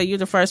 "No." She said, "You're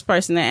the first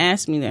person that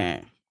asked me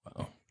that."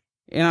 Wow.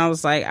 And I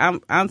was like,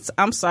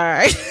 I'm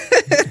sorry.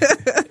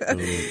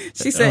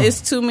 She said, "It's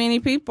too many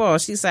people."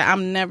 She said,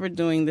 "I'm never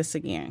doing this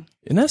again."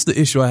 And that's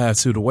the issue I have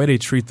too, the way they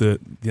treat the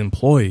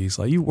employees.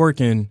 Like you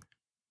working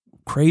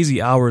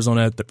crazy hours on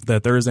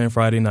that Thursday and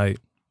Friday night,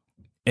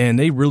 and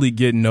they really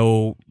get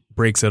no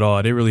breaks at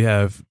all. They really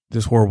have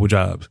just horrible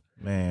jobs.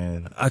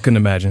 Man, I couldn't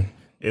imagine.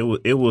 It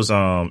was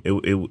I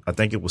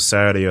think it was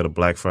Saturday or the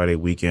Black Friday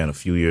weekend a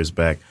few years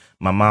back.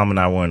 My mom and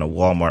I were in a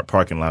Walmart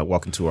parking lot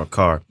walking to our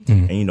car,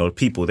 and the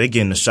people, they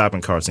get in the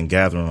shopping carts and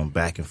gathering them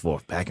back and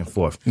forth.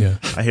 Yeah.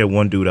 I hear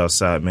one dude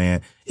outside,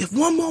 "Man, if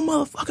one more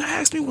motherfucker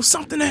asks me what's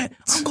something at,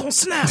 I'm gonna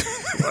snap."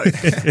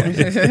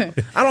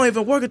 I don't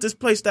even work at this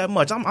place that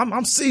much.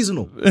 I'm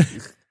seasonal.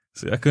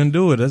 See, I couldn't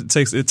do it. It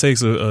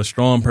takes a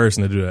strong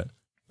person to do that.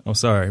 I'm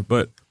sorry,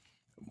 but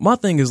my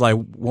thing is like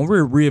when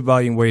we're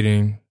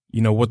reevaluating,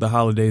 what the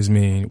holidays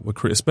mean,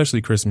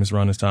 especially Christmas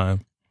around this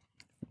time.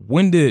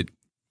 When did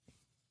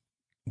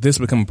this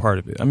become a part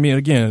of it? I mean,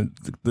 again,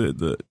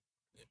 the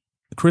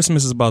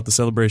Christmas is about the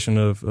celebration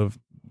of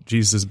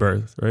Jesus'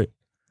 birth, right?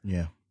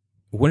 Yeah.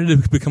 When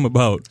did it become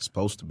about? It's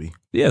supposed to be.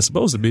 Yeah, it's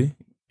supposed to be.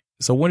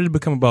 So when did it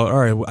become about? All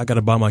right, I got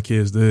to buy my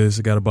kids this.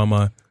 I got to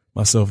buy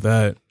myself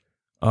that.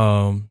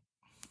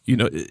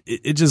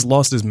 It just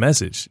lost its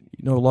message.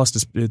 It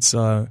lost its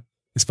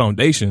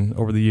foundation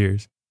over the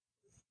years.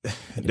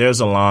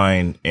 There's a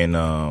line in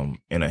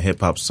a hip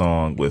hop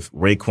song with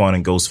Raekwon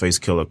and Ghostface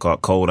Killer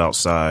called "Cold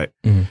Outside,"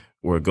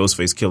 where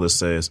Ghostface Killer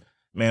says,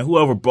 "Man,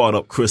 whoever brought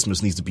up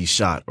Christmas needs to be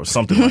shot," or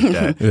something like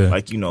that. Yeah.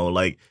 Like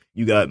like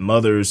you got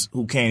mothers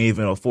who can't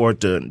even afford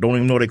don't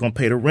even know they're gonna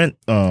pay the rent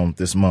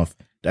this month.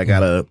 That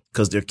gotta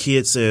because their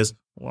kid says,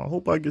 "Well, I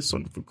hope I get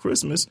something for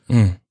Christmas."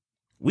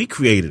 We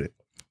created it.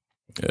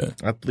 Yeah,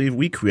 I believe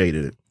we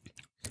created it.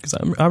 Because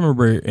I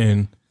remember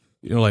in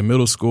like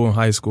middle school and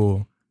high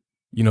school,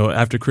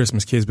 after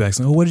Christmas, kids back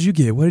saying, "Oh, what did you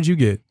get? What did you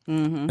get?"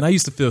 And I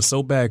used to feel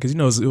so bad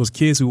because it was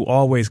kids who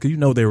always,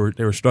 because they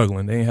were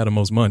struggling, they ain't had the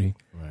most money,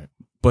 right?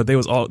 But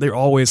they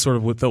always sort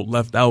of felt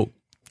left out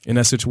in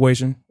that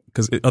situation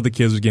because other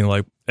kids were getting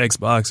like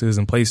Xboxes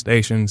and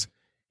PlayStations,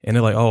 and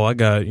they're like, "Oh, I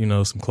got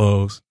some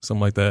clothes,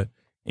 something like that,"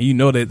 and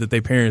that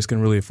their parents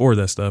couldn't really afford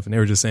that stuff, and they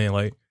were just saying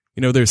like,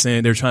 they're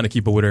saying they're trying to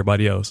keep up with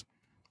everybody else,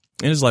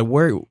 and it's like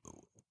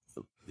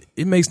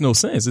it makes no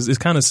sense. It's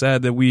kind of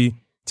sad that we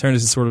turn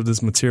this into sort of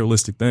this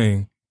materialistic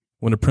thing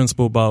when the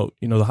principle about,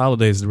 the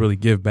holidays is to really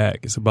give back.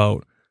 It's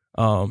about,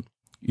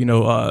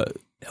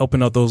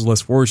 helping out those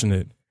less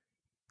fortunate,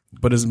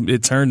 but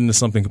it turned into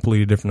something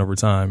completely different over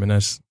time. And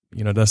that's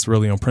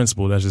really on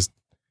principle. That's just,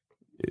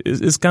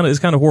 it's kind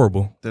of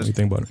horrible when you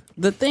think about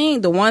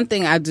it. The one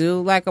thing I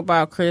do like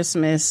about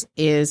Christmas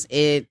is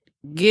it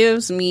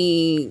gives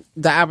me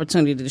the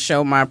opportunity to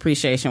show my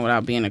appreciation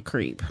without being a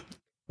creep.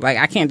 Like,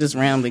 I can't just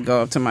randomly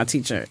go up to my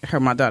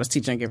daughter's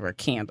teacher, and give her a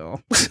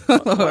candle.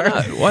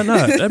 Why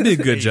not? That'd be a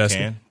good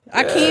gesture.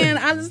 I can.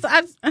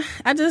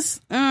 I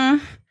just.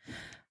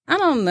 I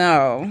don't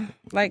know.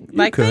 Like,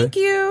 thank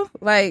you.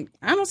 Like,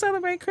 I don't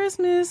celebrate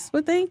Christmas,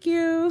 but thank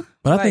you.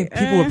 But I think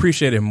people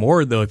appreciate it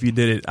more though if you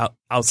did it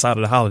outside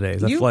of the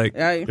holidays. I feel like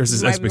there's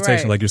this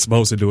expectation like you're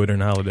supposed to do it during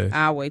the holidays.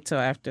 I'll wait till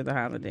after the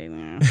holiday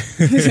now.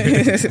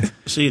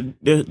 See,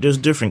 there's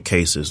different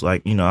cases.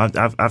 Like, you know,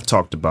 I've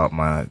talked about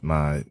my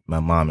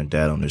mom and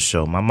dad on this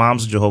show. My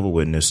mom's a Jehovah's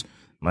Witness.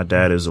 My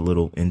dad is a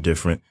little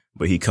indifferent,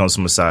 but he comes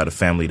from a side of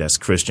family that's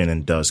Christian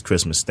and does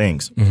Christmas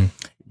things. Mm-hmm.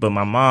 But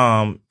my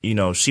mom, you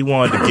know, she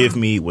wanted to give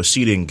me what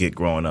she didn't get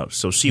growing up.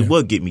 So she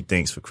would get me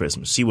things for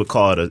Christmas. She would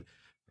call it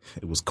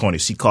it was corny.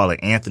 She called it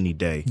Anthony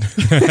Day.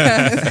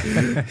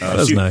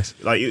 That's nice.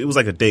 Like, it was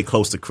like a day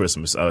close to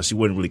Christmas. She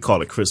wouldn't really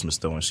call it Christmas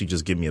though. And she'd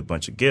just give me a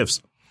bunch of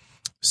gifts.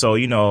 So,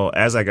 you know,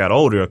 as I got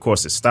older, of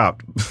course it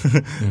stopped.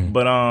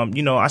 But,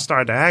 you know, I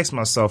started to ask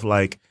myself,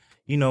 like,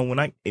 you know,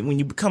 when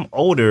you become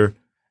older,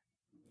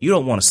 you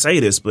don't want to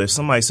say this, but if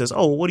somebody says,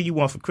 "Oh, what do you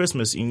want for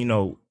Christmas?" and you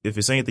know, if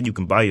it's anything you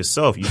can buy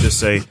yourself, you just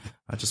say,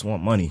 "I just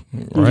want money."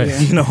 Right? Yeah,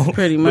 you know,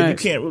 pretty much. But you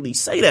can't really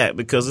say that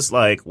because it's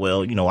like,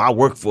 well, you know, I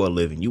work for a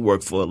living, you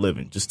work for a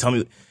living. Just tell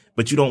me,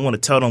 but you don't want to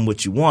tell them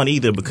what you want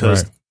either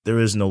because there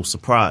is no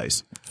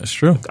surprise. That's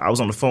true. I was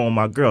on the phone with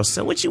my girl.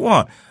 Said, "What you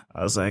want?"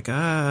 I was like,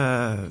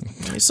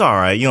 it's all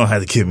right. You don't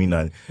have to give me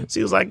nothing.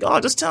 She was like, "Oh,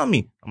 just tell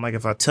me." I'm like,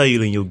 if I tell you,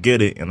 then you'll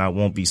get it, and I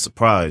won't be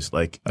surprised.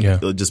 Like,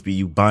 it'll just be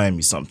you buying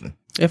me something.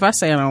 If I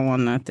say I don't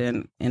want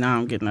nothing and I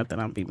don't get nothing,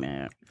 I'll be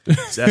mad.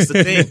 That's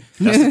the thing.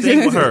 That's the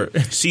thing with her.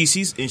 She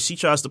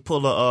tries to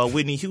pull a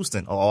Whitney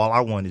Houston. Oh, all I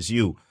want is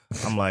you.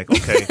 I'm like,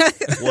 okay.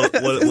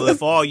 Well,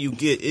 if all you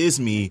get is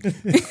me, I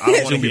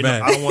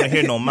don't want to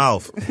hear no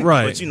mouth.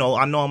 Right. But you know,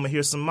 I know I'm gonna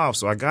hear some mouth,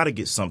 so I gotta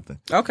get something.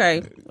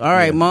 Okay. All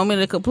right.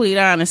 Moment of complete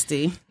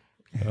honesty.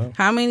 Yeah.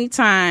 How many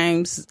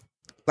times,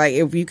 like,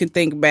 if you could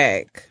think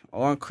back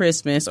on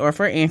Christmas or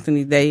for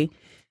Anthony Day,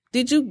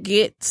 did you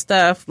get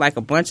stuff, like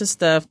a bunch of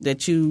stuff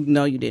that you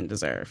know you didn't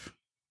deserve?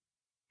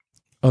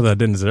 Oh, that I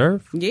didn't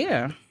deserve?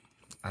 Yeah.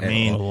 I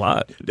mean, a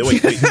lot.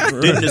 Wait,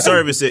 didn't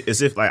deserve as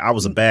if like I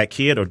was a bad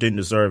kid, or didn't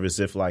deserve as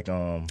if like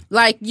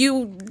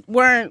you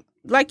weren't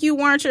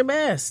your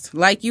best,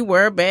 like you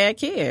were a bad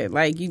kid,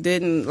 like you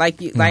didn't like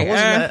you like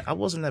I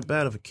wasn't that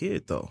bad of a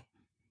kid though.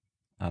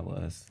 I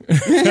was.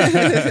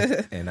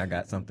 And I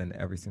got something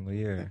every single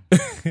year.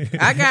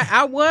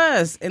 I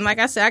was. And like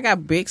I said, I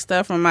got big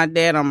stuff from my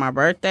dad on my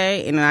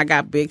birthday, and then I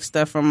got big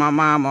stuff from my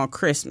mom on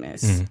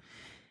Christmas. Mm-hmm.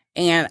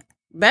 And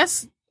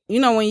that's, you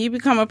know, when you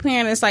become a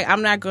parent, it's like,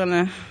 I'm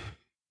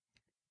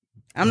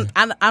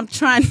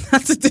trying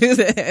not to do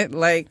that.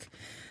 Like,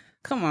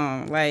 come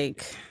on.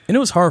 Like, and it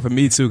was hard for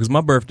me too, because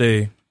my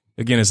birthday,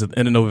 again, is at the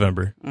end of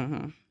November.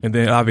 Mm-hmm. And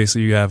then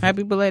obviously you have...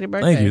 Happy belated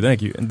birthday.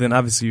 Thank you. And then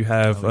obviously you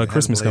have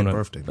Christmas coming up.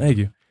 Birthday. Thank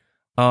you.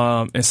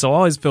 And so I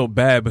always felt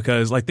bad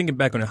because, like, thinking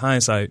back on the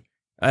hindsight,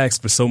 I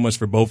asked for so much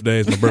for both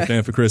days, my birthday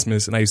and for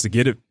Christmas, and I used to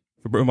get it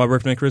for my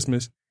birthday and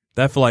Christmas.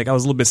 That I feel like I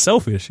was a little bit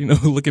selfish, you know,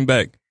 looking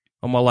back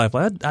on my life.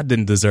 Like, I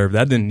didn't deserve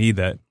that. I didn't need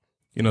that,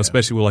 you know,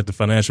 especially with, like, the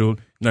financial,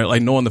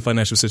 like, knowing the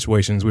financial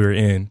situations we were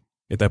in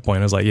at that point.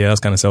 I was like, yeah, I was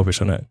kind of selfish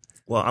on that.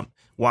 Well,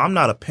 I'm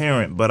not a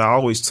parent, but I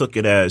always took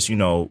it as, you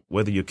know,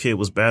 whether your kid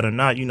was bad or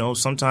not, you know,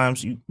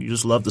 sometimes you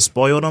just love to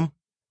spoil them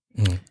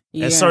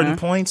at certain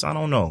points. I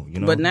don't know, you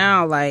know. But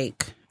now,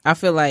 like, I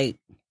feel like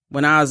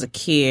when I was a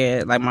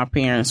kid, like, my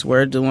parents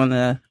were doing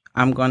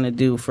I'm going to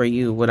do for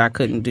you what I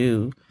couldn't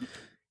do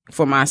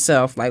for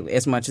myself, like,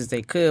 as much as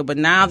they could. But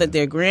now that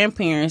they're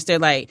grandparents, they're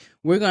like,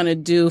 we're going to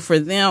do for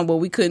them what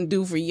we couldn't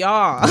do for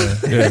y'all.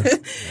 Yeah.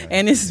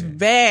 And it's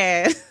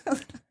bad.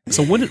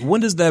 So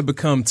when does that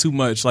become too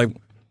much? Like,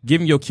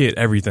 giving your kid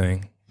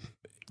everything,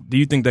 do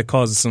you think that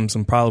causes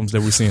some problems that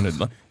we're seeing?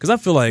 Because I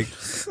feel like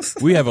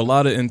we have a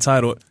lot of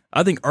entitled.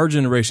 I think our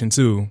generation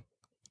too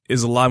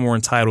is a lot more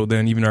entitled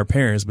than even our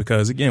parents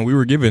because, again, we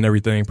were given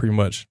everything pretty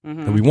much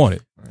that we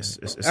wanted.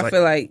 I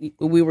feel like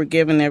we were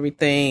given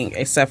everything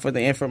except for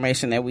the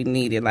information that we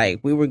needed. Like,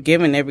 we were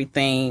given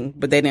everything,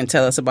 but they didn't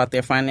tell us about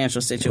their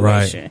financial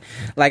situation. Right.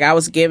 Like, I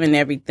was given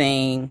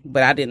everything,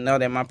 but I didn't know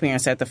that my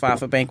parents had to file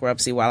for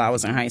bankruptcy while I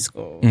was in high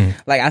school.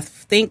 Like, I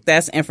think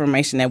that's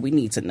information that we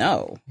need to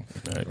know.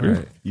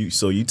 Right.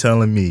 So you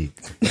telling me,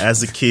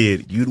 as a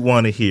kid, you'd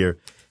want to hear,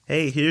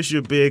 hey, here's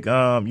your big,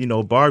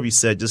 Barbie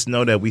set. Just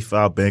know that we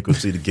filed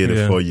bankruptcy to get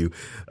it for you.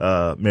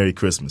 Merry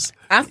Christmas.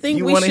 I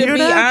think we should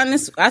be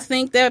honest. I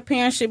think that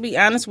parents should be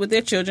honest with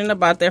their children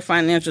about their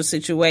financial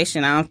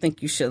situation. I don't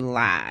think you should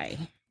lie.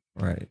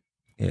 Right.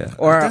 Yeah.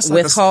 Or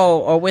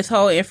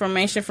withhold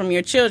information from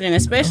your children,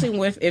 especially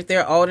if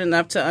they're old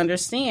enough to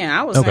understand.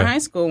 I was in high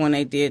school when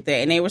they did that,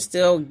 and they were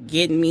still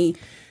getting me,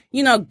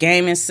 you know,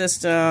 gaming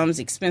systems,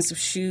 expensive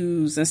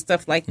shoes, and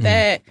stuff like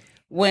that.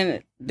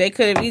 When they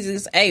could have easily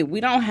said, hey,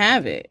 we don't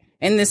have it,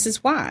 and this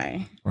is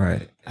why.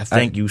 Right. I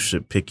think you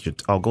should pick your...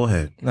 Oh, go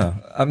ahead. No,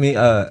 I mean,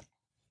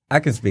 I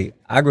can speak.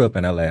 I grew up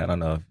in L.A. I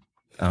don't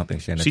think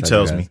Shannon... She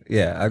tells me.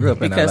 Yeah, I grew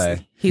up in L.A.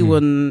 Because he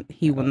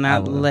will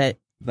not let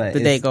the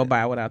day go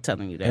by without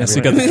telling you that. Yeah, so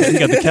you got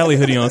the Cali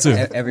hoodie on, too.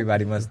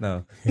 Everybody must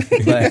know.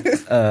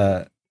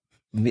 But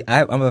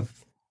I'm a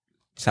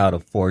child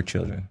of 4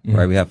 children,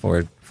 right? We have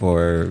four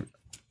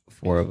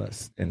of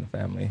us in the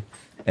family,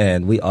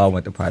 and we all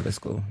went to private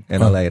school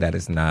in LA. That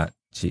is not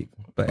cheap,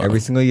 but every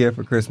single year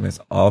for Christmas,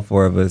 all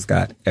 4 of us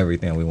got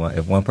everything we want.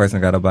 If one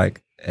person got a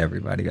bike,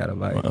 everybody got a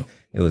bike.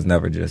 It was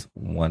never just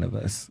one of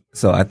us.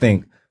 So I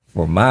think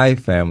for my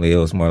family, it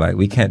was more like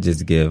we can't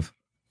just give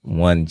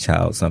one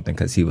child something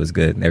because he was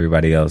good and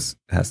everybody else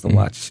has to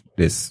watch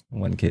this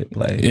one kid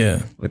play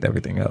with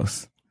everything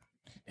else.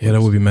 Yeah,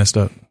 that would be messed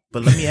up.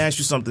 But let me ask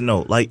you something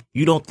though. Like,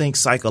 you don't think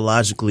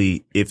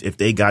psychologically, if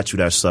they got you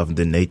that stuff and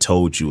then they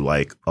told you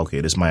like,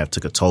 okay, this might have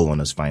took a toll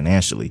on us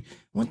financially,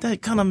 wouldn't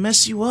that kind of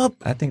mess you up?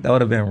 I think that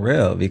would have been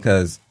real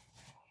because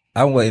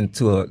I went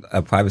into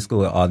a private school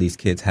where all these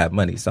kids had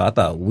money. So I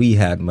thought we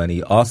had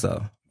money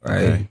also,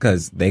 right?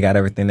 Because they got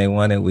everything they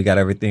wanted. We got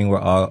everything. We're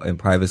all in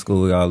private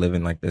school. We're all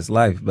living like this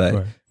life.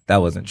 But that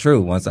wasn't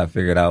true. Once I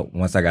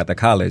got to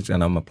college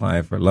and I'm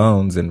applying for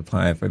loans and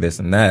applying for this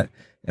and that,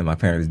 and my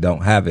parents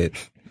don't have it,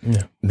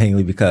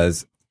 mainly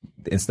because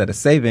instead of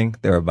saving,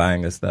 they were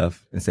buying us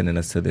stuff and sending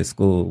us to this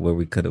school where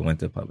we could have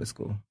went to public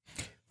school.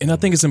 And I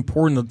think it's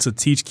important to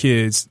teach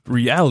kids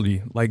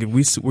reality. Like,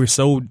 if we're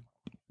so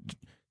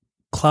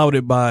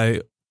clouded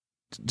by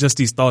just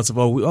these thoughts of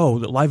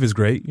life is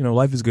great,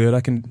 life is good,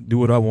 I can do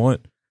what I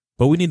want,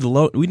 but we need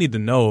to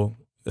know,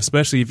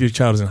 especially if your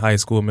child is in high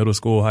school, middle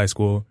school, high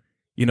school,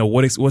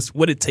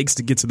 what it takes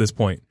to get to this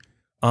point.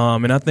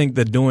 And I think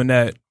that doing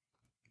that,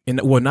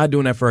 not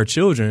doing that for our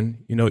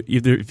children,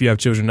 either if you have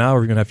children now or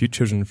you're gonna have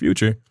children in the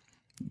future,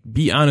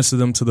 be honest to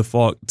them to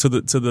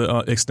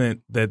the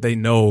extent that they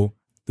know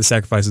the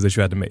sacrifices that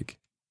you had to make,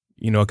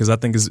 because I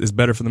think it's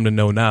better for them to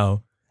know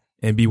now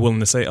and be willing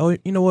to say, oh,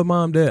 you know what,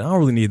 Mom, Dad, I don't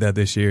really need that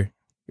this year,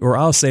 or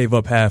I'll save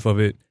up half of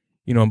it,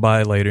 and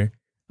buy it later.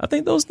 I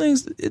think those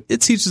things,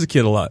 it teaches a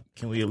kid a lot.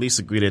 Can we at least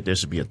agree that there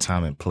should be a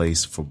time and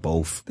place for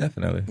both?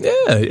 Definitely.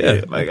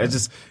 Yeah. Like,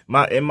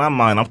 in my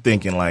mind, I'm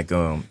thinking like,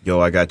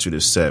 I got you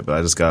this set, but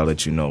I just gotta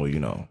let you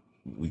know,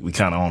 we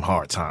kind of on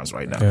hard times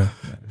right now. Yeah.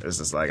 It's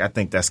just like, I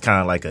think that's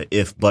kind of like a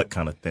if but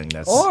kind of thing.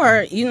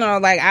 Or,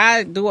 like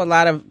I do a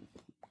lot of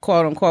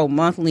quote unquote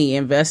monthly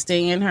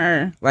investing in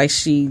her. Like,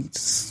 she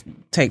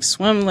takes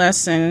swim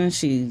lessons,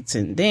 she's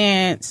in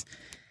dance.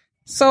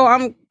 So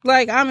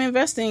I'm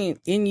investing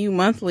in you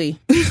monthly.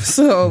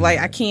 So like,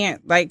 I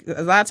can't, like,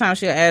 a lot of times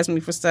she'll ask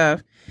me for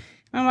stuff.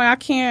 I'm like, I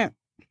can't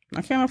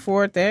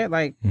afford that.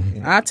 Like,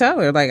 I tell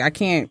her, like, I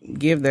can't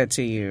give that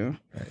to you.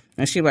 Right.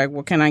 And she like,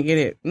 well, can I get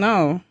it?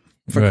 No.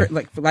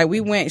 Like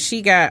we went,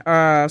 she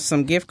got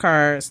some gift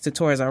cards to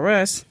Toys R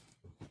Us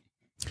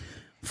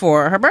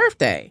for her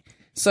birthday.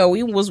 So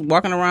we was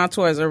walking around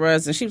Toys R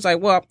Us and she was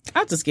like, well,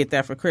 I'll just get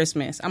that for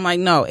Christmas. I'm like,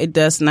 no, it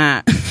does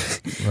not.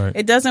 Right.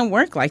 It doesn't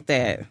work like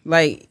that.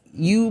 Like,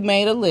 you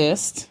made a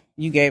list,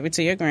 you gave it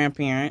to your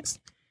grandparents,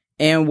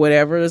 and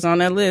whatever is on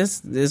that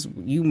list,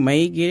 you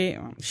may get it.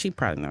 She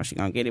probably knows she's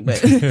going to get it,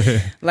 but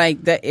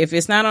like that, if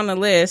it's not on the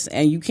list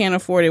and you can't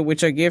afford it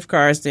with your gift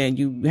cards, then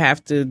you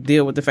have to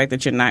deal with the fact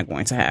that you're not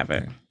going to have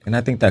it. And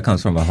I think that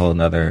comes from a whole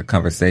nother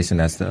conversation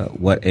as to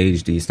what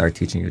age do you start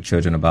teaching your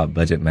children about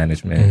budget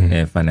management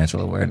and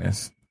financial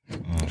awareness.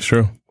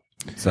 True.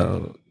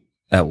 So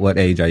at what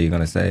age are you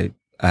going to say,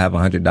 I have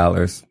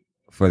 $100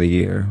 for the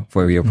year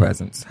for your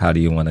presents. How do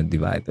you want to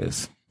divide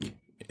this?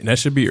 And that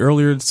should be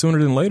sooner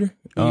than later.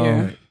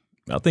 I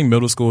think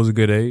middle school is a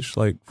good age,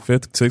 like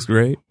 5th, 6th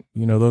grade.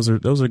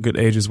 Those are good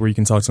ages where you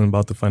can talk to them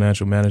about the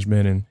financial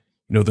management and,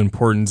 the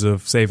importance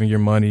of saving your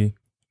money,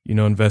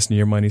 investing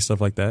your money,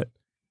 stuff like that.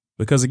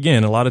 Because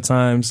again, a lot of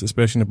times,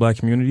 especially in the Black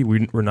community,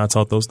 we're not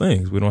taught those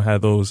things. We don't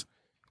have those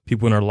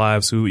people in our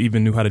lives who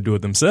even knew how to do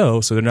it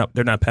themselves. So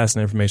they're not passing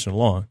the information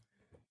along.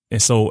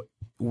 And so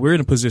we're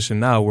in a position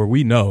now where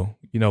we know,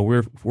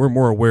 we're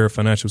more aware of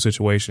financial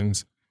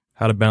situations,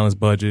 how to balance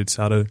budgets,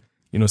 how to,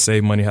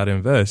 save money, how to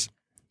invest.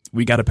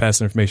 We got to pass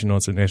the information on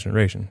to the next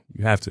generation.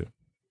 You have to.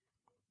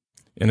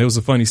 And it was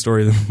a funny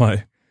story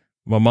that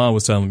my mom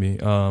was telling me.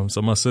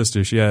 So my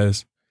sister, she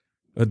has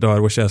a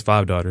daughter. Well, she has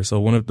 5 daughters. So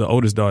one of the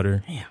oldest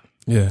daughter,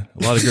 a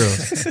lot of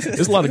girls.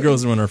 There's a lot of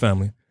girls around our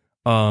family.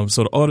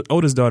 So the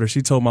oldest daughter,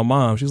 she told my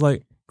mom, she's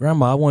like,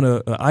 Grandma, I want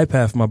an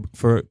iPad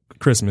for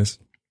Christmas.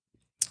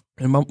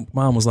 And my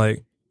mom was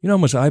like, you know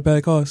how much an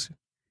iPad costs?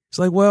 She's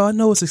like, well, I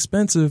know it's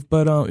expensive,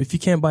 but if you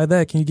can't buy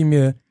that, can you give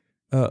me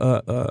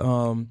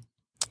a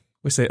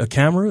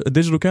camera, a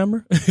digital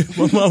camera?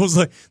 My mom was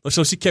like,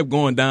 so she kept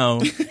going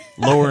down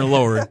lower and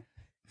lower.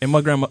 And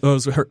my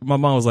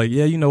mom was like,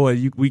 yeah, you know what?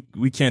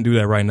 We can't do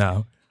that right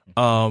now.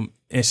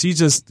 And she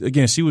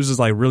was just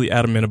like really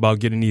adamant about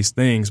getting these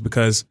things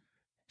because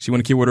she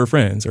wanted to keep with her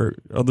friends. Her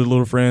other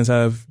little friends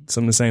have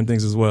some of the same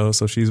things as well.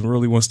 So she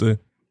really wants to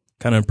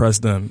kind of impress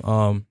them.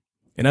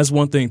 And that's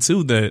one thing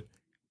too that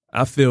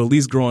I feel, at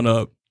least growing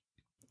up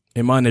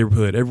in my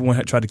neighborhood, everyone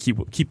had tried to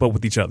keep up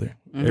with each other.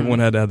 Mm-hmm. Everyone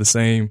had to have the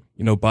same,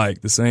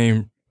 bike, the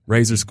same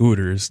Razor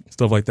scooters,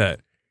 stuff like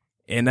that.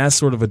 And that's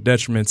sort of a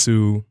detriment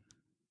to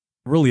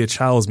really a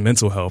child's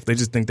mental health. They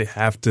just think they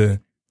have to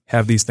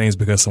have these things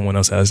because someone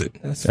else has it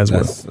as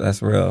well.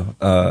 That's real.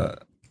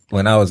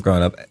 when I was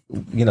growing up,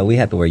 we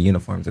had to wear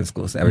uniforms in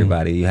school. So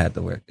everybody, you had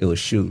to wear, it was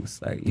shoes.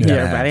 Like, you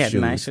gotta everybody have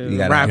had nice shoes. You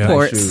gotta have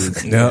Rockports.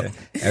 shoes. Yep.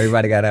 Yeah.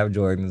 Everybody got to have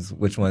Jordans.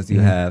 Which ones do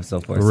you have?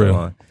 So forth, so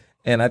on.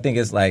 And I think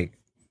it's like,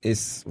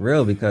 it's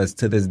real because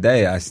to this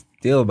day, I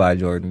still buy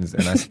Jordans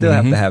and I still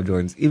have to have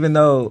Jordans, even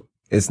though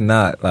it's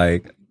not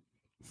like,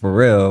 for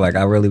real, like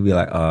I really be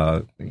like,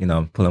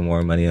 I'm pulling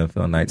more money in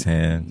Phil Knight's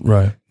hand.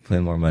 Right.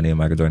 Putting more money in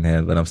Michael Jordan's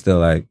hand. But I'm still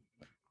like,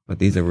 but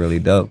these are really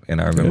dope.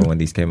 And I remember when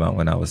these came out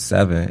when I was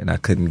 7 and I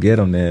couldn't get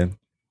them then.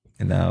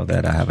 And now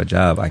that I have a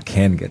job, I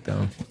can get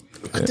them.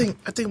 I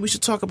think we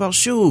should talk about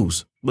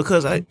shoes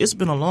because it's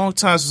been a long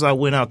time since I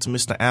went out to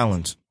Mr.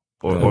 Allen's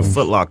or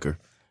Foot Locker.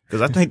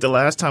 Because I think the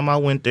last time I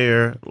went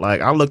there, like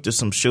I looked at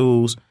some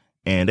shoes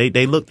and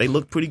they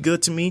look pretty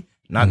good to me.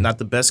 Not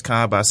the best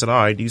kind, but I said, all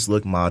right, these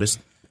look modest.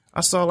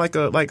 I saw like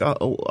a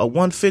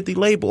 $150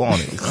 label on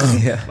it,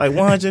 like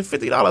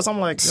 $150. I'm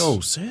like, yo,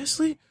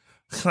 seriously?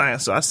 So I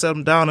set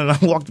them down and I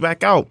walked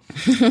back out.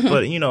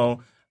 But I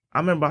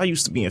remember I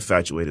used to be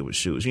infatuated with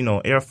shoes.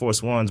 Air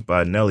Force Ones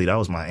by Nelly, that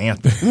was my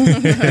anthem.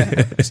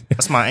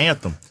 That's my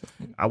anthem.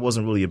 I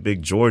wasn't really a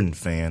big Jordan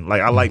fan.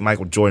 Like I like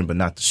Michael Jordan, but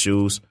not the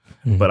shoes.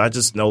 But I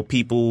just know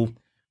people.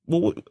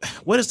 Well,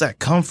 where does that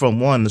come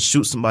from? One, to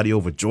shoot somebody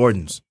over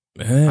Jordans.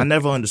 Man. I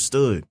never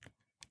understood.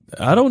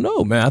 I don't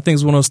know, man. I think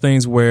it's one of those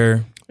things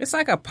where It's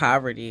like a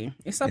poverty.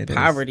 It's a It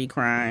poverty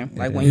crime.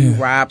 Like is. when you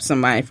rob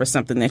somebody for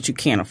something that you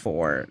can't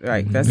afford.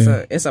 Like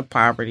it's a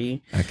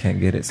poverty. I can't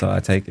get it, so I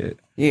take it.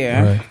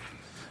 Yeah. right.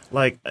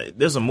 Like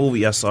there's a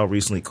movie I saw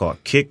recently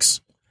called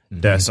Kicks.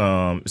 That's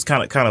it's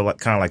kind of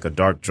like a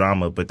dark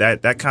drama, but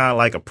that kind of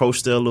like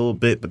approached it a little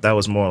bit, but that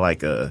was more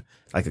like a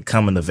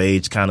coming of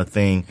age kind of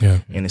thing. Yeah.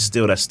 And that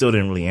still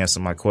didn't really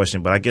answer my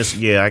question, but I guess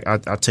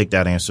I'll take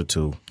that answer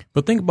too.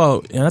 But think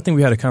about, and I think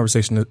we had a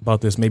conversation about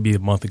this maybe a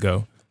month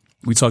ago.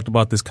 We talked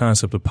about this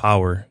concept of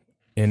power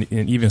and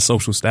even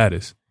social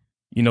status.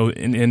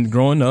 And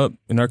growing up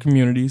in our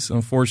communities,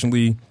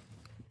 unfortunately,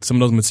 some of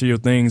those material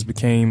things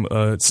became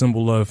a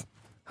symbol of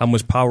how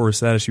much power or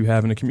status you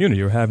have in the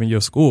community or having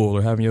your school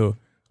or having your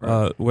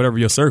whatever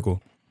your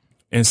circle.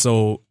 And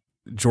so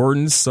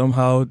Jordans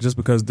somehow, just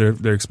because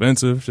they're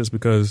expensive, just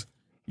because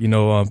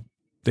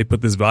they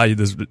put this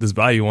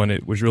value on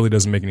it, which really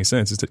doesn't make any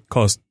sense. It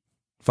costs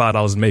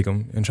 $5 to make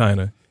them in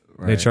China.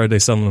 Right. They're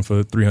selling them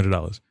for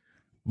 $300.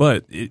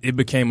 But it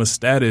became a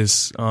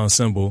status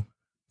symbol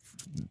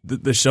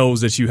that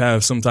shows that you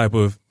have some type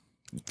of,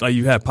 like,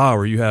 you have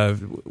power, you have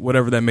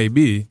whatever that may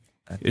be.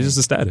 It's just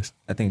a status.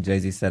 I think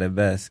Jay-Z said it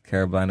best.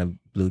 Carolina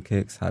Blue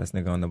Kicks, hottest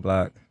nigga on the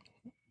block.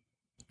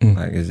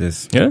 Like, it's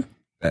just,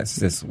 that's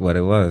just what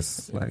it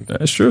was. Like,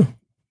 that's true.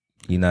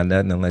 You're not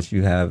nothing unless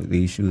you have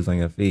these shoes on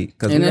your feet.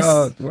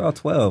 Because we're all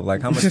 12.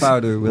 Like, how much power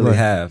do we really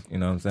have? You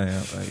know what I'm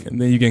saying? Like, and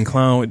then you getting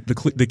clowned.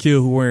 The kid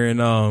who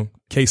wearing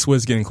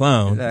K-Swiss getting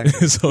clowned.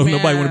 Exactly. So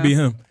nobody want to be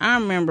him. I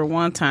remember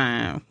one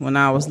time when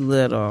I was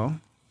little,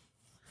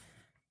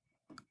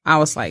 I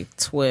was like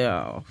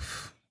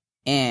 12,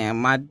 and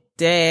my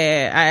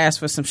dad, I asked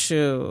for some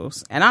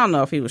shoes, and I don't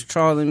know if he was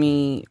trolling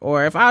me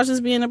or if I was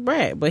just being a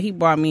brat, but he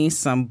bought me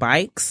some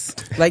bikes.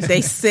 Like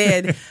they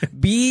said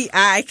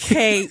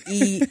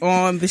BIKE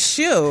on the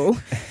shoe.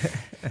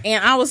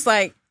 And I was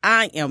like,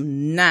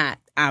 I'm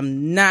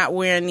not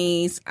wearing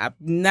these. I'm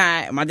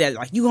not. My dad's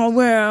like, you gonna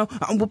wear them?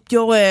 I'll whoop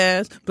your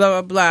ass.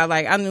 Blah, blah, blah.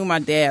 Like, I knew my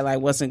dad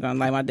wasn't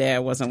gonna, my dad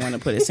wasn't going to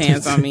put his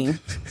hands on me.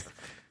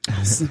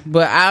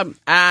 But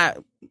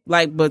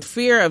but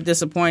fear of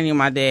disappointing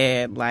my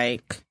dad,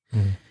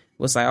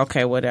 was like,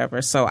 okay,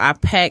 whatever. So I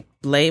packed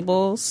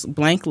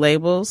blank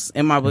labels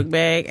in my book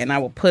bag, and I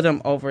would put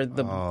them over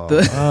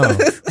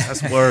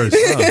That's worse.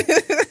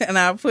 and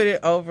I put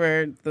it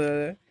over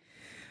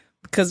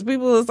because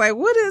people was like,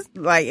 what is,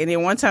 and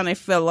then one time they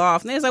fell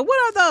off, and they was like, what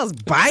are those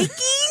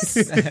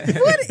bikies?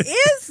 What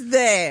is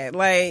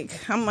that?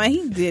 I'm like,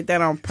 he did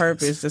that on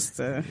purpose just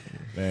to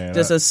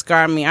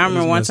scar me. I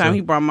remember one time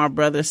he brought my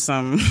brother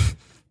some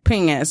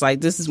pants.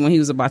 This is when he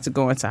was about to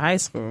go into high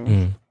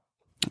school.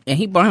 And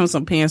he bought him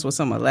some pants with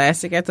some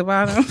elastic at the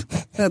bottom.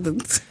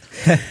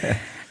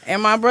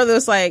 And my brother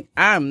was like,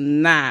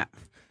 I'm not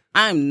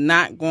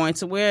going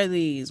to wear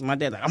these. My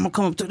dad I'm going to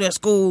come up to that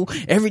school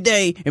every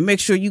day and make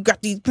sure you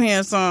got these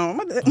pants on.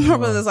 My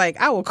brother's like,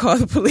 I will call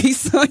the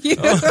police on you.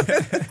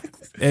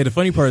 Hey, the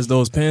funny part is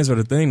those pants are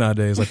the thing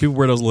nowadays. Like, people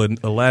wear those little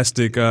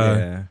elastic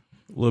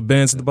little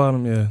bands at the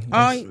bottom. Yeah.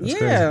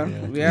 Yeah.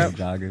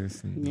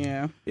 Joggers.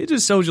 Yeah. It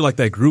just shows you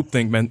that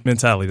groupthink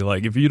mentality.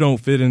 Like, if you don't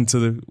fit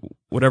into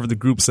whatever the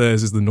group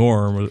says is the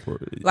norm.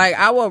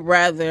 I would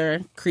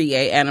rather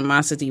create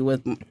animosity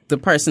with the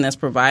person that's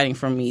providing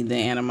for me than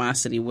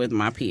animosity with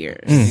my peers.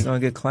 You're going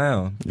to get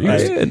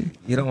clowned.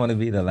 You don't want to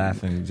be the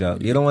laughing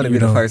joke. You don't want to be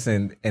the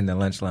person in the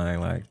lunch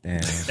line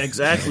damn.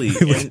 Exactly.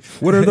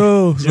 What are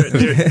those?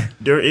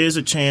 There is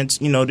a chance,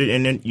 and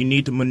then you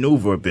need to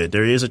maneuver a bit.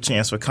 There is a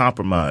chance for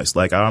compromise.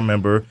 I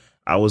remember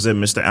I was at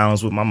Mr.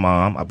 Allen's with my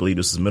mom. I believe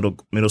this is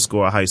middle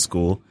school or high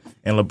school.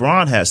 And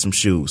LeBron had some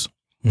shoes.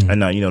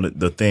 And now, you know,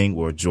 the thing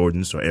were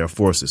Jordans or Air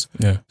Forces.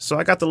 Yeah. So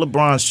I got the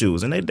LeBron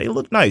shoes, and they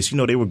look nice. You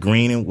know, they were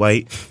green and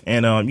white,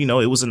 and you know,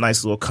 it was a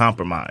nice little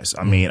compromise.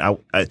 I mean,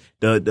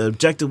 the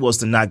objective was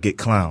to not get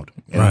clowned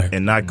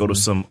and not go to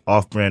some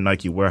off-brand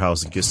Nike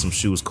warehouse and get some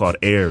shoes called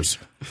Airs.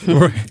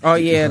 Oh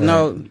yeah,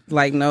 no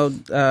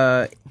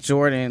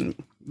Jordan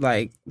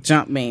like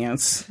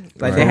Jumpmans.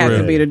 Like they had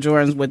to be the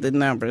Jordans with the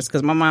numbers.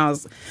 Because my mom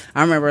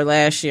I remember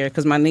last year,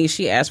 because my niece,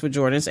 she asked for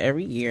Jordans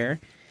every year.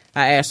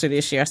 I asked her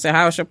this year, I said,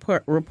 how's your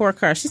report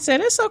card? She said,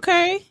 it's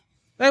okay.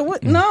 Like,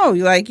 what? No,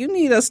 like, you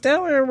need a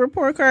stellar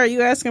report card.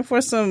 You asking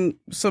for some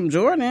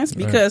Jordans.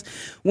 Because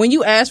when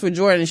you ask for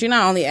Jordans, you're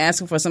not only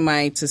asking for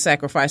somebody to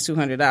sacrifice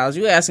 $200,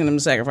 you're asking them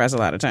to sacrifice a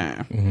lot of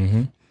time.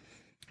 Mm-hmm.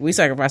 We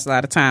sacrificed a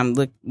lot of time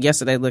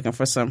yesterday looking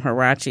for some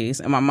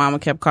Hirachis, and my mama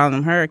kept calling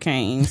them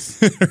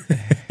Hurricanes.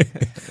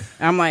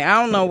 I'm like,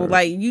 I don't know,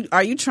 like,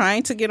 are you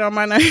trying to get on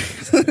my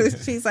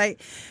nerves? She's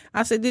like,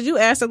 I said, did you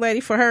ask the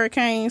lady for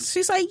Hurricanes?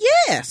 She's like,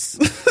 yes.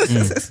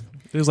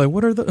 It was like,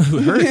 what are the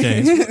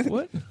Hurricanes?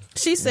 What?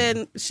 She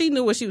said she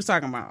knew what she was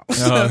talking about.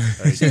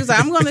 She was like,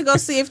 I'm going to go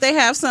see if they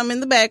have some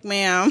in the back,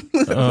 ma'am.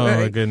 Oh,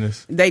 my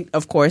goodness.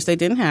 Of course, they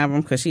didn't have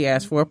them because she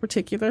asked for a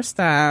particular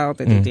style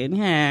that they didn't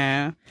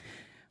have.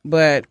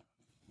 But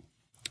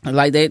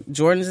like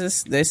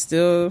Jordans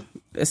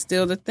it's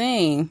still the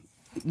thing.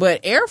 But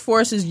Air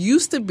Forces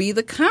used to be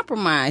the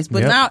compromise,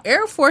 but now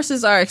Air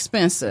Forces are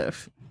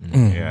expensive.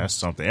 Yeah, that's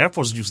something. Air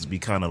Forces used to be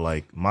kind of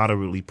like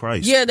moderately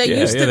priced. Yeah, that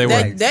used to be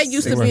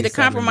the 70.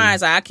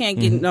 compromise. I can't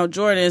get no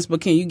Jordans,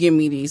 but can you give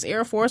me these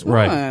Air Force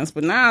Ones?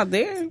 But now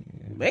they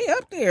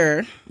up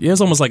there. Yeah, it's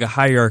almost like a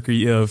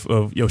hierarchy of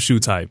your shoe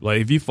type.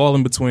 Like if you fall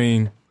in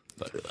between,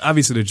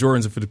 obviously the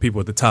Jordans are for the people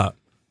at the top.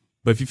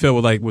 But if you fell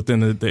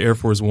within the Air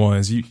Force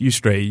Ones, you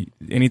straight.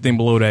 Anything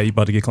below that, you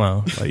about to get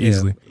clowned like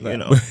easily. You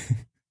know.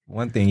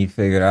 One thing I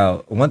figured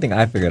out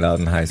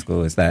in high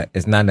school is that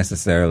it's not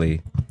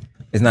necessarily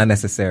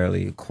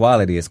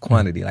quality, it's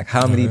quantity. Like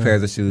how many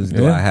pairs of shoes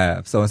do I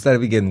have? So instead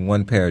of me getting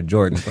one pair of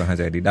Jordans for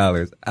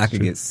 $180, I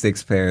could get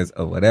 6 pairs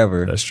of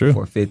whatever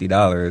for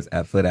 $50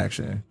 at Foot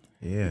Action.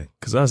 Yeah.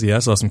 Because I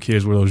saw some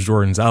kids wear those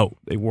Jordans out.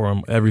 They wore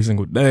them every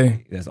single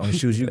day. That's the only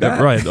shoes you got.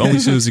 Right, the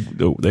only shoes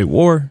they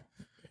wore.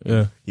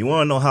 Yeah. You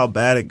want to know how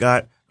bad it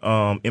got?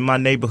 In my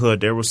neighborhood,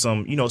 there were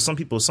some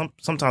people,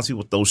 sometimes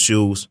people throw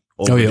shoes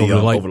over the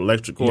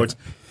electric cords.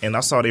 Yeah. And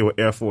I saw they were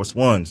Air Force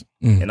Ones,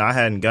 and I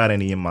hadn't got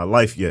any in my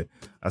life yet.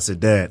 I said,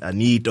 Dad, I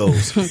need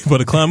those. For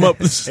to climb up.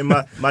 And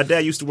my dad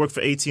used to work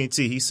for AT&T.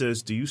 He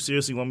says, do you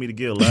seriously want me to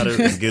get a ladder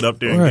and get up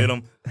there and get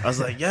them? I was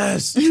like,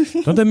 yes.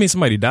 Don't that mean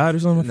somebody died or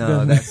something?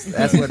 No,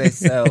 that's where they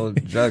sell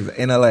drugs.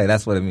 In LA,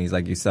 that's what it means.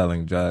 Like you're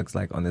selling drugs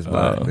like on this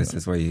block. This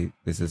is where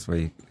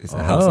it's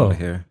a house over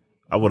here.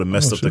 I would have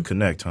messed up the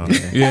connect, huh?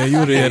 Yeah, you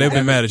would have. Yeah, they've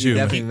been mad at you.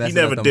 He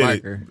never did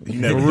it. He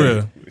never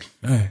did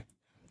it.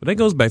 But that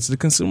goes back to the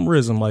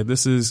consumerism. Like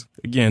this is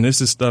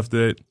stuff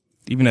that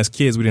even as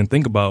kids we didn't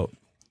think about,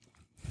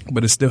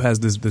 but it still has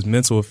this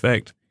mental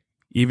effect.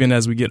 Even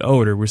as we get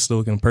older, we're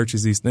still going to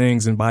purchase these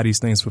things and buy these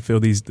things,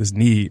 fulfill this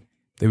need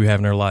that we have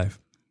in our life,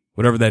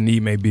 whatever that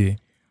need may be.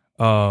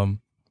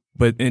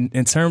 But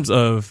in terms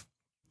of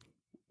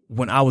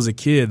when I was a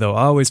kid, though,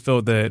 I always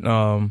felt that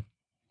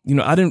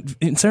I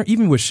didn't.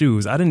 Even with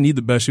shoes, I didn't need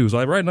the best shoes.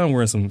 Like right now, I'm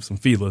wearing some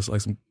Fila's,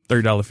 like some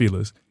 $30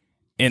 Fila's.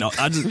 And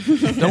I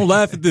just don't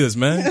laugh at this,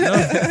 man.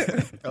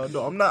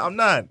 No, I'm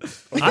not.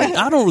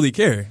 I don't really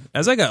care.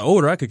 As I got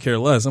older, I could care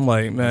less. I'm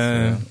like,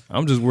 man,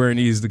 I'm just wearing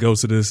these to go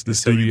to this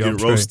studio. You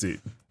get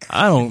roasted.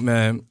 I don't,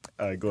 man.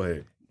 All right, go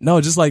ahead. No,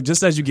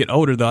 just as you get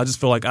older, though, I just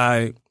feel like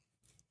I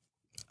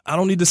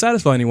don't need to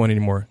satisfy anyone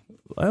anymore.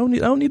 I don't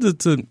need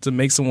to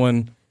make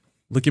someone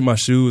look at my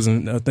shoes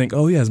and think,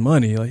 oh, he has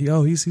money. Like,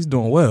 oh, he's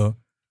doing well.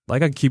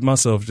 Like I can keep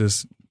myself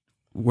just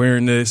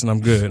wearing this and I'm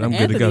good. I'm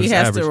good to go. He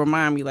has to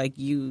remind me, like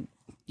you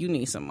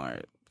need some more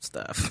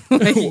stuff.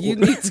 Like, you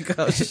need to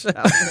go shop.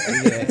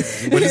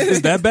 But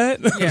is that bad?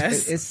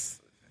 Yes.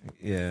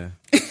 Yeah.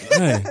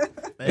 Hey.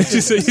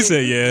 She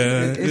said,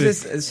 yeah.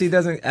 It's just, she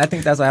doesn't, I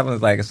think that's what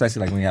happens, like,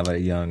 especially like when you have a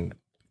young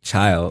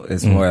child.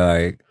 It's more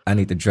like, I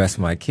need to dress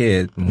my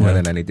kid more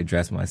than I need to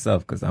dress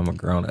myself because I'm a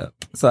grown up.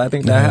 So I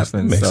think that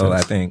happens. So sense.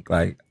 I think,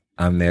 like,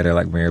 I'm there to,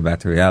 like, bring her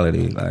back to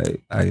reality.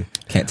 Like, I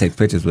can't take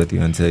pictures with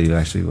you until you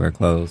actually wear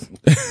clothes.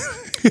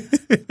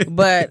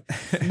 but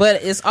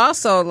it's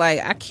also like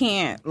I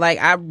can't, like,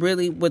 I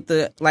really, with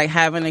the, like,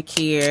 having a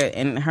kid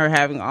and her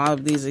having all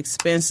of these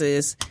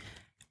expenses,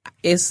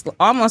 it's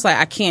almost like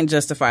I can't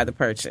justify the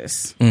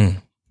purchase.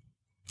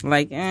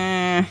 Like,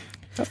 I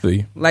feel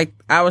you. Like,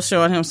 I was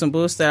showing him some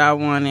boots that I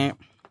wanted.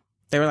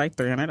 They were like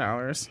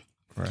 $300.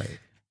 Right.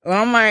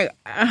 Well, I'm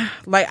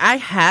like I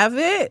have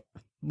it,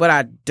 but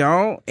I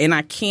don't, and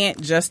I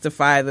can't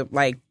justify the,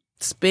 like,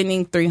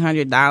 spending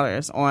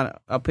 $300 on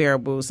a pair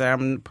of boots that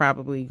I'm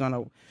probably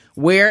gonna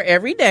wear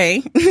every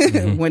day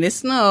when it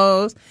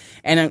snows,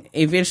 and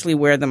eventually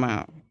wear them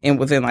out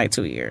within like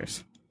 2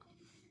 years.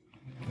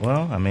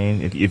 Well, I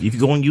mean, if you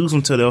go and use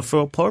them to their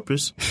full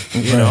purpose,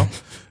 you know.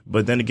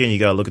 But then again, you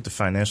gotta look at the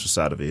financial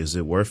side of it. Is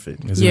it worth it?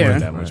 Is it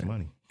worth that much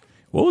money?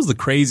 What was the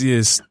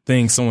craziest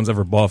thing someone's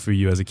ever bought for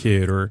you as a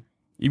kid, or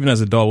even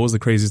as an adult? What was the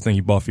craziest thing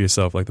you bought for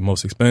yourself? Like the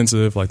most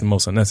expensive, like the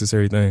most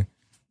unnecessary thing?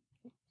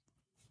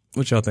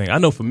 What y'all think? I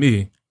know for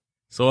me,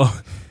 so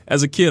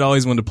as a kid, I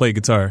always wanted to play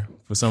guitar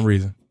for some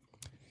reason.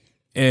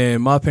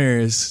 And my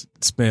parents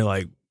spent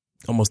like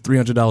almost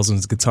 $300 on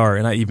this guitar,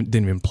 and I didn't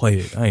even play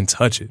it. I didn't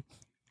touch it.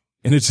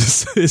 And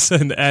it's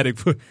in the attic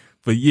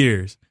for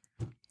years.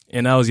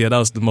 And that was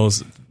the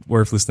most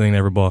worthless thing they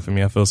ever bought for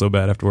me. I felt so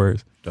bad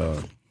afterwards.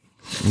 Yeah.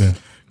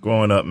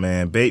 Growing up,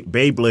 man,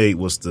 Beyblade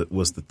was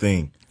the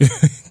thing.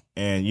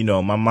 And you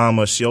know, my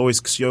mama, she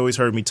always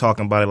heard me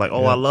talking about it, like,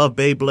 oh, I love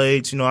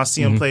Beyblades. You know, I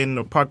see them playing in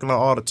the parking lot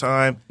all the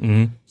time.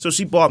 Mm-hmm. So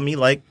she bought me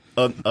like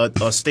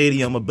a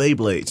stadium of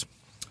Beyblades.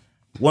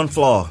 One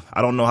flaw,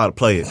 I don't know how to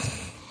play it.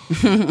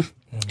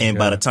 And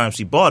by the time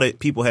she bought it,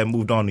 people had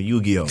moved on to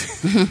Yu-Gi-Oh.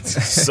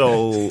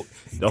 So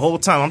the whole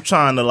time I'm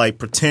trying to like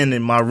pretend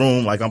in my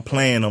room like I'm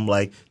playing them,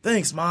 like,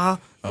 thanks, Ma.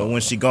 But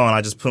when she gone,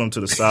 I just put them to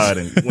the side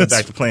and went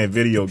back to playing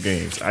video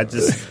games.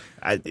 The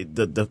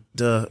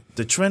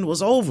trend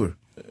was over.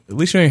 At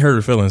least you ain't hurt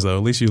her feelings though.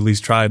 At least you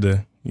tried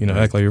to,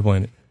 act like you're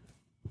playing it.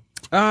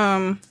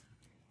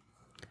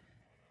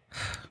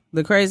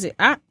 The crazy.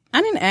 I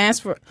didn't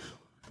ask for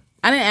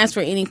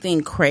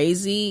anything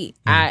crazy.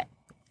 I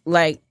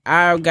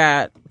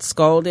got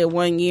scolded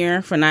one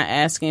year for not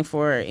asking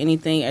for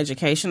anything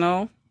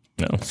educational.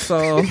 No.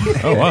 So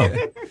oh wow.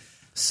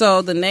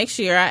 So the next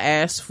year I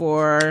asked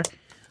for.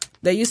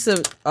 There used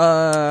to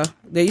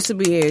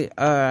be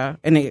a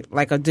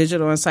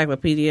digital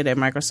encyclopedia that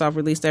Microsoft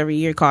released every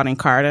year called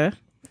Encarta.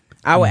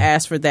 I would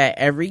ask for that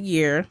every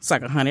year. It's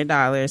like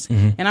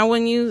 $100, and I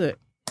wouldn't use it.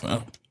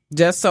 Wow.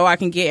 Just so I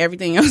can get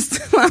everything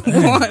else I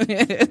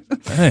wanted.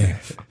 Hey,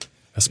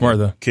 that's smart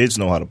though. Kids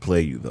know how to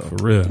play you though. For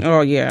real.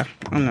 Oh yeah,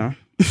 I know.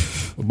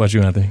 What about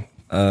you, Anthony?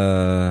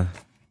 That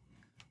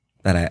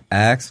I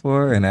asked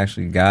for and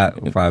actually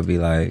got would probably be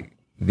like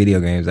video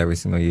games every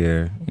single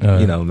year.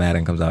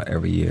 Madden comes out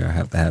every year. I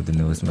have to have the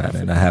newest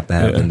Madden. I have to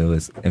have the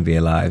newest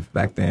NBA Live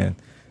back then.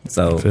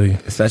 So,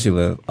 especially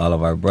with all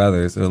of our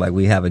brothers, so like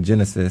we have a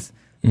Genesis,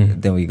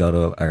 then we go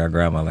to our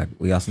grandma, like,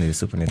 we also need a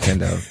Super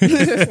Nintendo.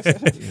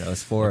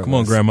 It's four of us. Come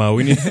on, Grandma,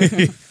 we need...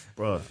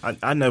 Bro,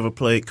 I never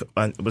played,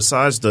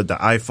 besides the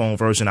iPhone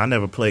version, I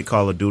never played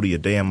Call of Duty a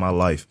day in my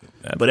life.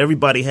 But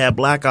everybody had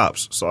Black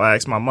Ops, so I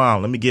asked my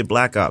mom, let me get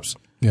Black Ops.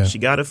 Yeah. She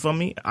got it for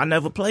me. I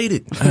never played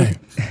it.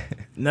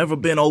 Never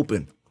been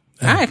open.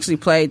 I actually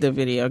played the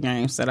video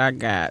games that I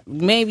got.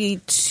 Maybe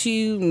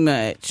too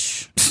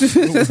much.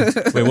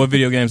 Wait, what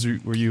video games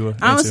were you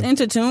into? I was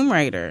into Tomb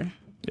Raider.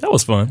 That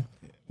was fun.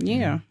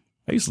 Yeah.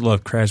 I used to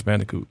love Crash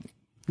Bandicoot.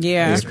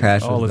 Yeah.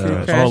 All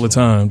the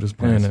time, just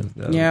playing it.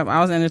 Yeah, I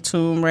was into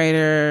Tomb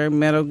Raider,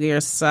 Metal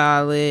Gear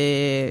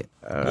Solid.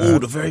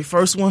 The very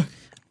first one?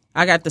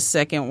 I got the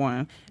second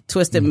one.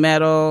 Twisted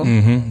Metal.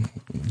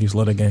 Mm-hmm. Used to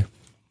love that game.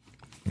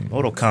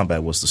 Mortal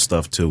Kombat was the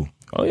stuff too.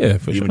 Oh yeah,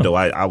 for Even sure. though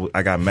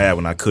I got mad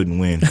when I couldn't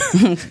win.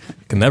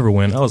 Could never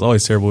win. I was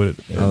always terrible with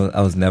it. Yeah.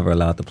 I was never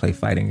allowed to play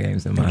fighting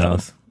games in my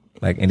house.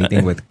 Like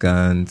anything with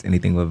guns,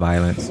 anything with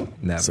violence,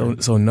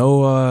 never. So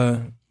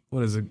no,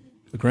 what is it?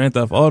 Grand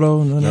Theft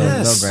Auto? No,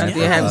 yes. No I did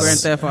have Grand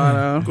Theft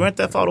Auto. Grand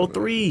Theft Auto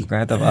 3.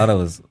 Grand Theft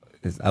Auto is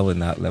I would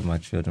not let my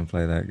children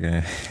play that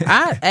game.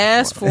 I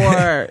asked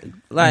for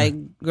like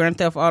Grand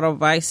Theft Auto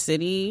Vice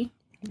City.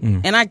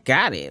 And I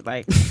got it.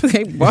 Like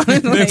they bought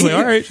it. Like,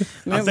 all right.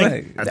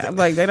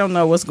 Like they don't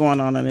know what's going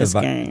on in this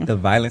game. The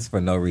violence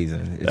for no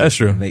reason. That's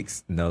true.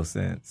 Makes no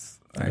sense.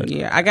 Right?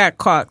 Yeah, I got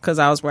caught because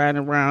I was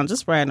riding around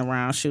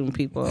shooting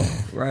people.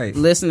 Right.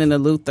 Listening to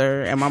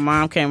Luther, and my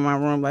mom came in my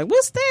room like,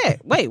 "What's that?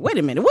 Wait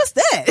a minute, what's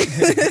that?"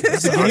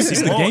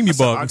 It's the game you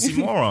bought.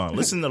 Oxymoron.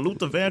 Listen to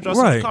Luther Vandross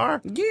in the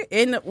car. Yeah,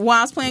 and while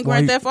I was playing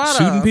Grand Theft Auto,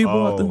 shooting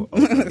people.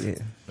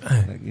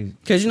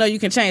 Because you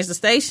can change the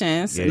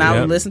stations, and I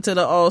would listen to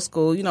the old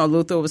school.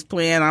 Luther was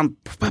playing. I'm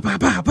pow pow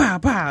pow pow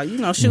pow.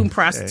 Shooting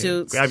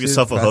prostitutes. Grab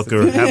yourself a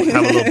hooker. Have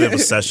a little bit of a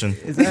session.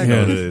 Exactly. You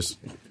know what it is.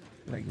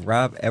 Like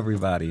rob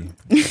everybody.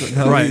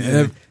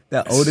 Right.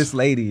 The oldest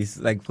ladies,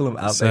 like pull them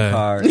out their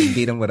car and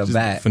beat them with a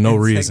bat for no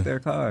and reason. Take their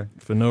car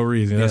For no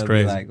reason. That's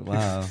crazy. Like,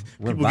 wow,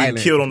 we're people violent.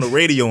 get killed on the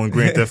radio in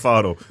Grand Theft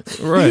Auto.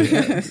 Right.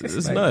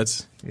 It's like,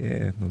 nuts.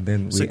 Yeah. Well,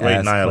 then It's a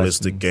great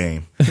nihilistic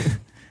game.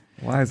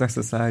 Why is our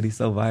society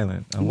so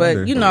violent? I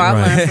learned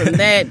from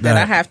that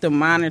I have to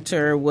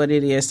monitor what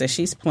it is that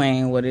she's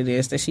playing, what it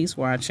is that she's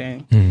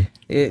watching.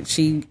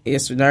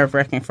 It's nerve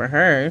wracking for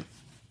her.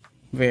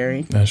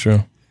 Very. That's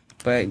true.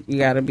 But you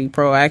got to be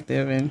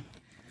proactive and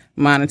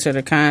monitor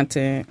the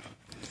content.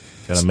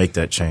 Got to make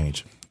that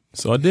change.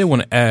 So I did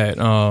want to add,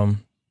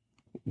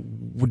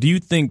 do you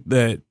think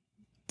that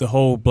the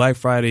whole Black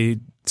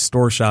Friday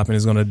store shopping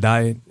is going to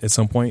die at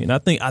some point? And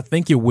I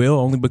think it will,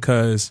 only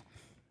because,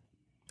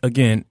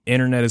 again,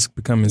 internet is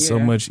becoming so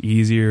much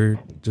easier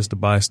just to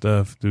buy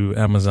stuff through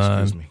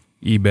Amazon,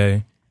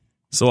 eBay.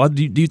 So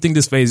do you think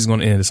this phase is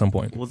going to end at some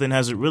point? Well, then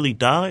has it really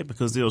died?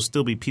 Because there'll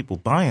still be people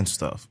buying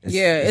stuff.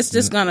 It's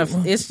just gonna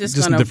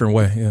a different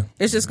way. Yeah,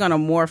 it's just gonna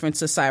morph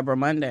into Cyber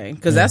Monday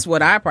because that's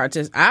what I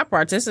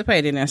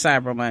participated in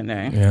Cyber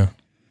Monday. Yeah,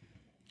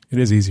 it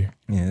is easier.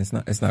 Yeah,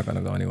 it's not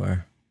gonna go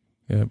anywhere.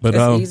 Yeah, but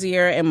it's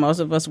easier, and most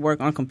of us work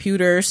on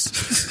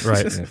computers.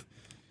 Right. Yeah.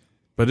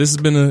 But this has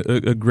been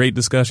a great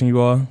discussion, you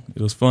all.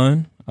 It was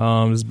fun.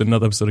 This has been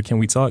another episode of Can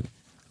We Talk?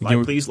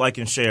 Again, please like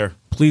and share.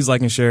 Please like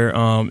and share.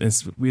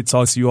 And we'll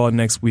talk to you all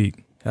next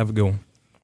week. Have a good one.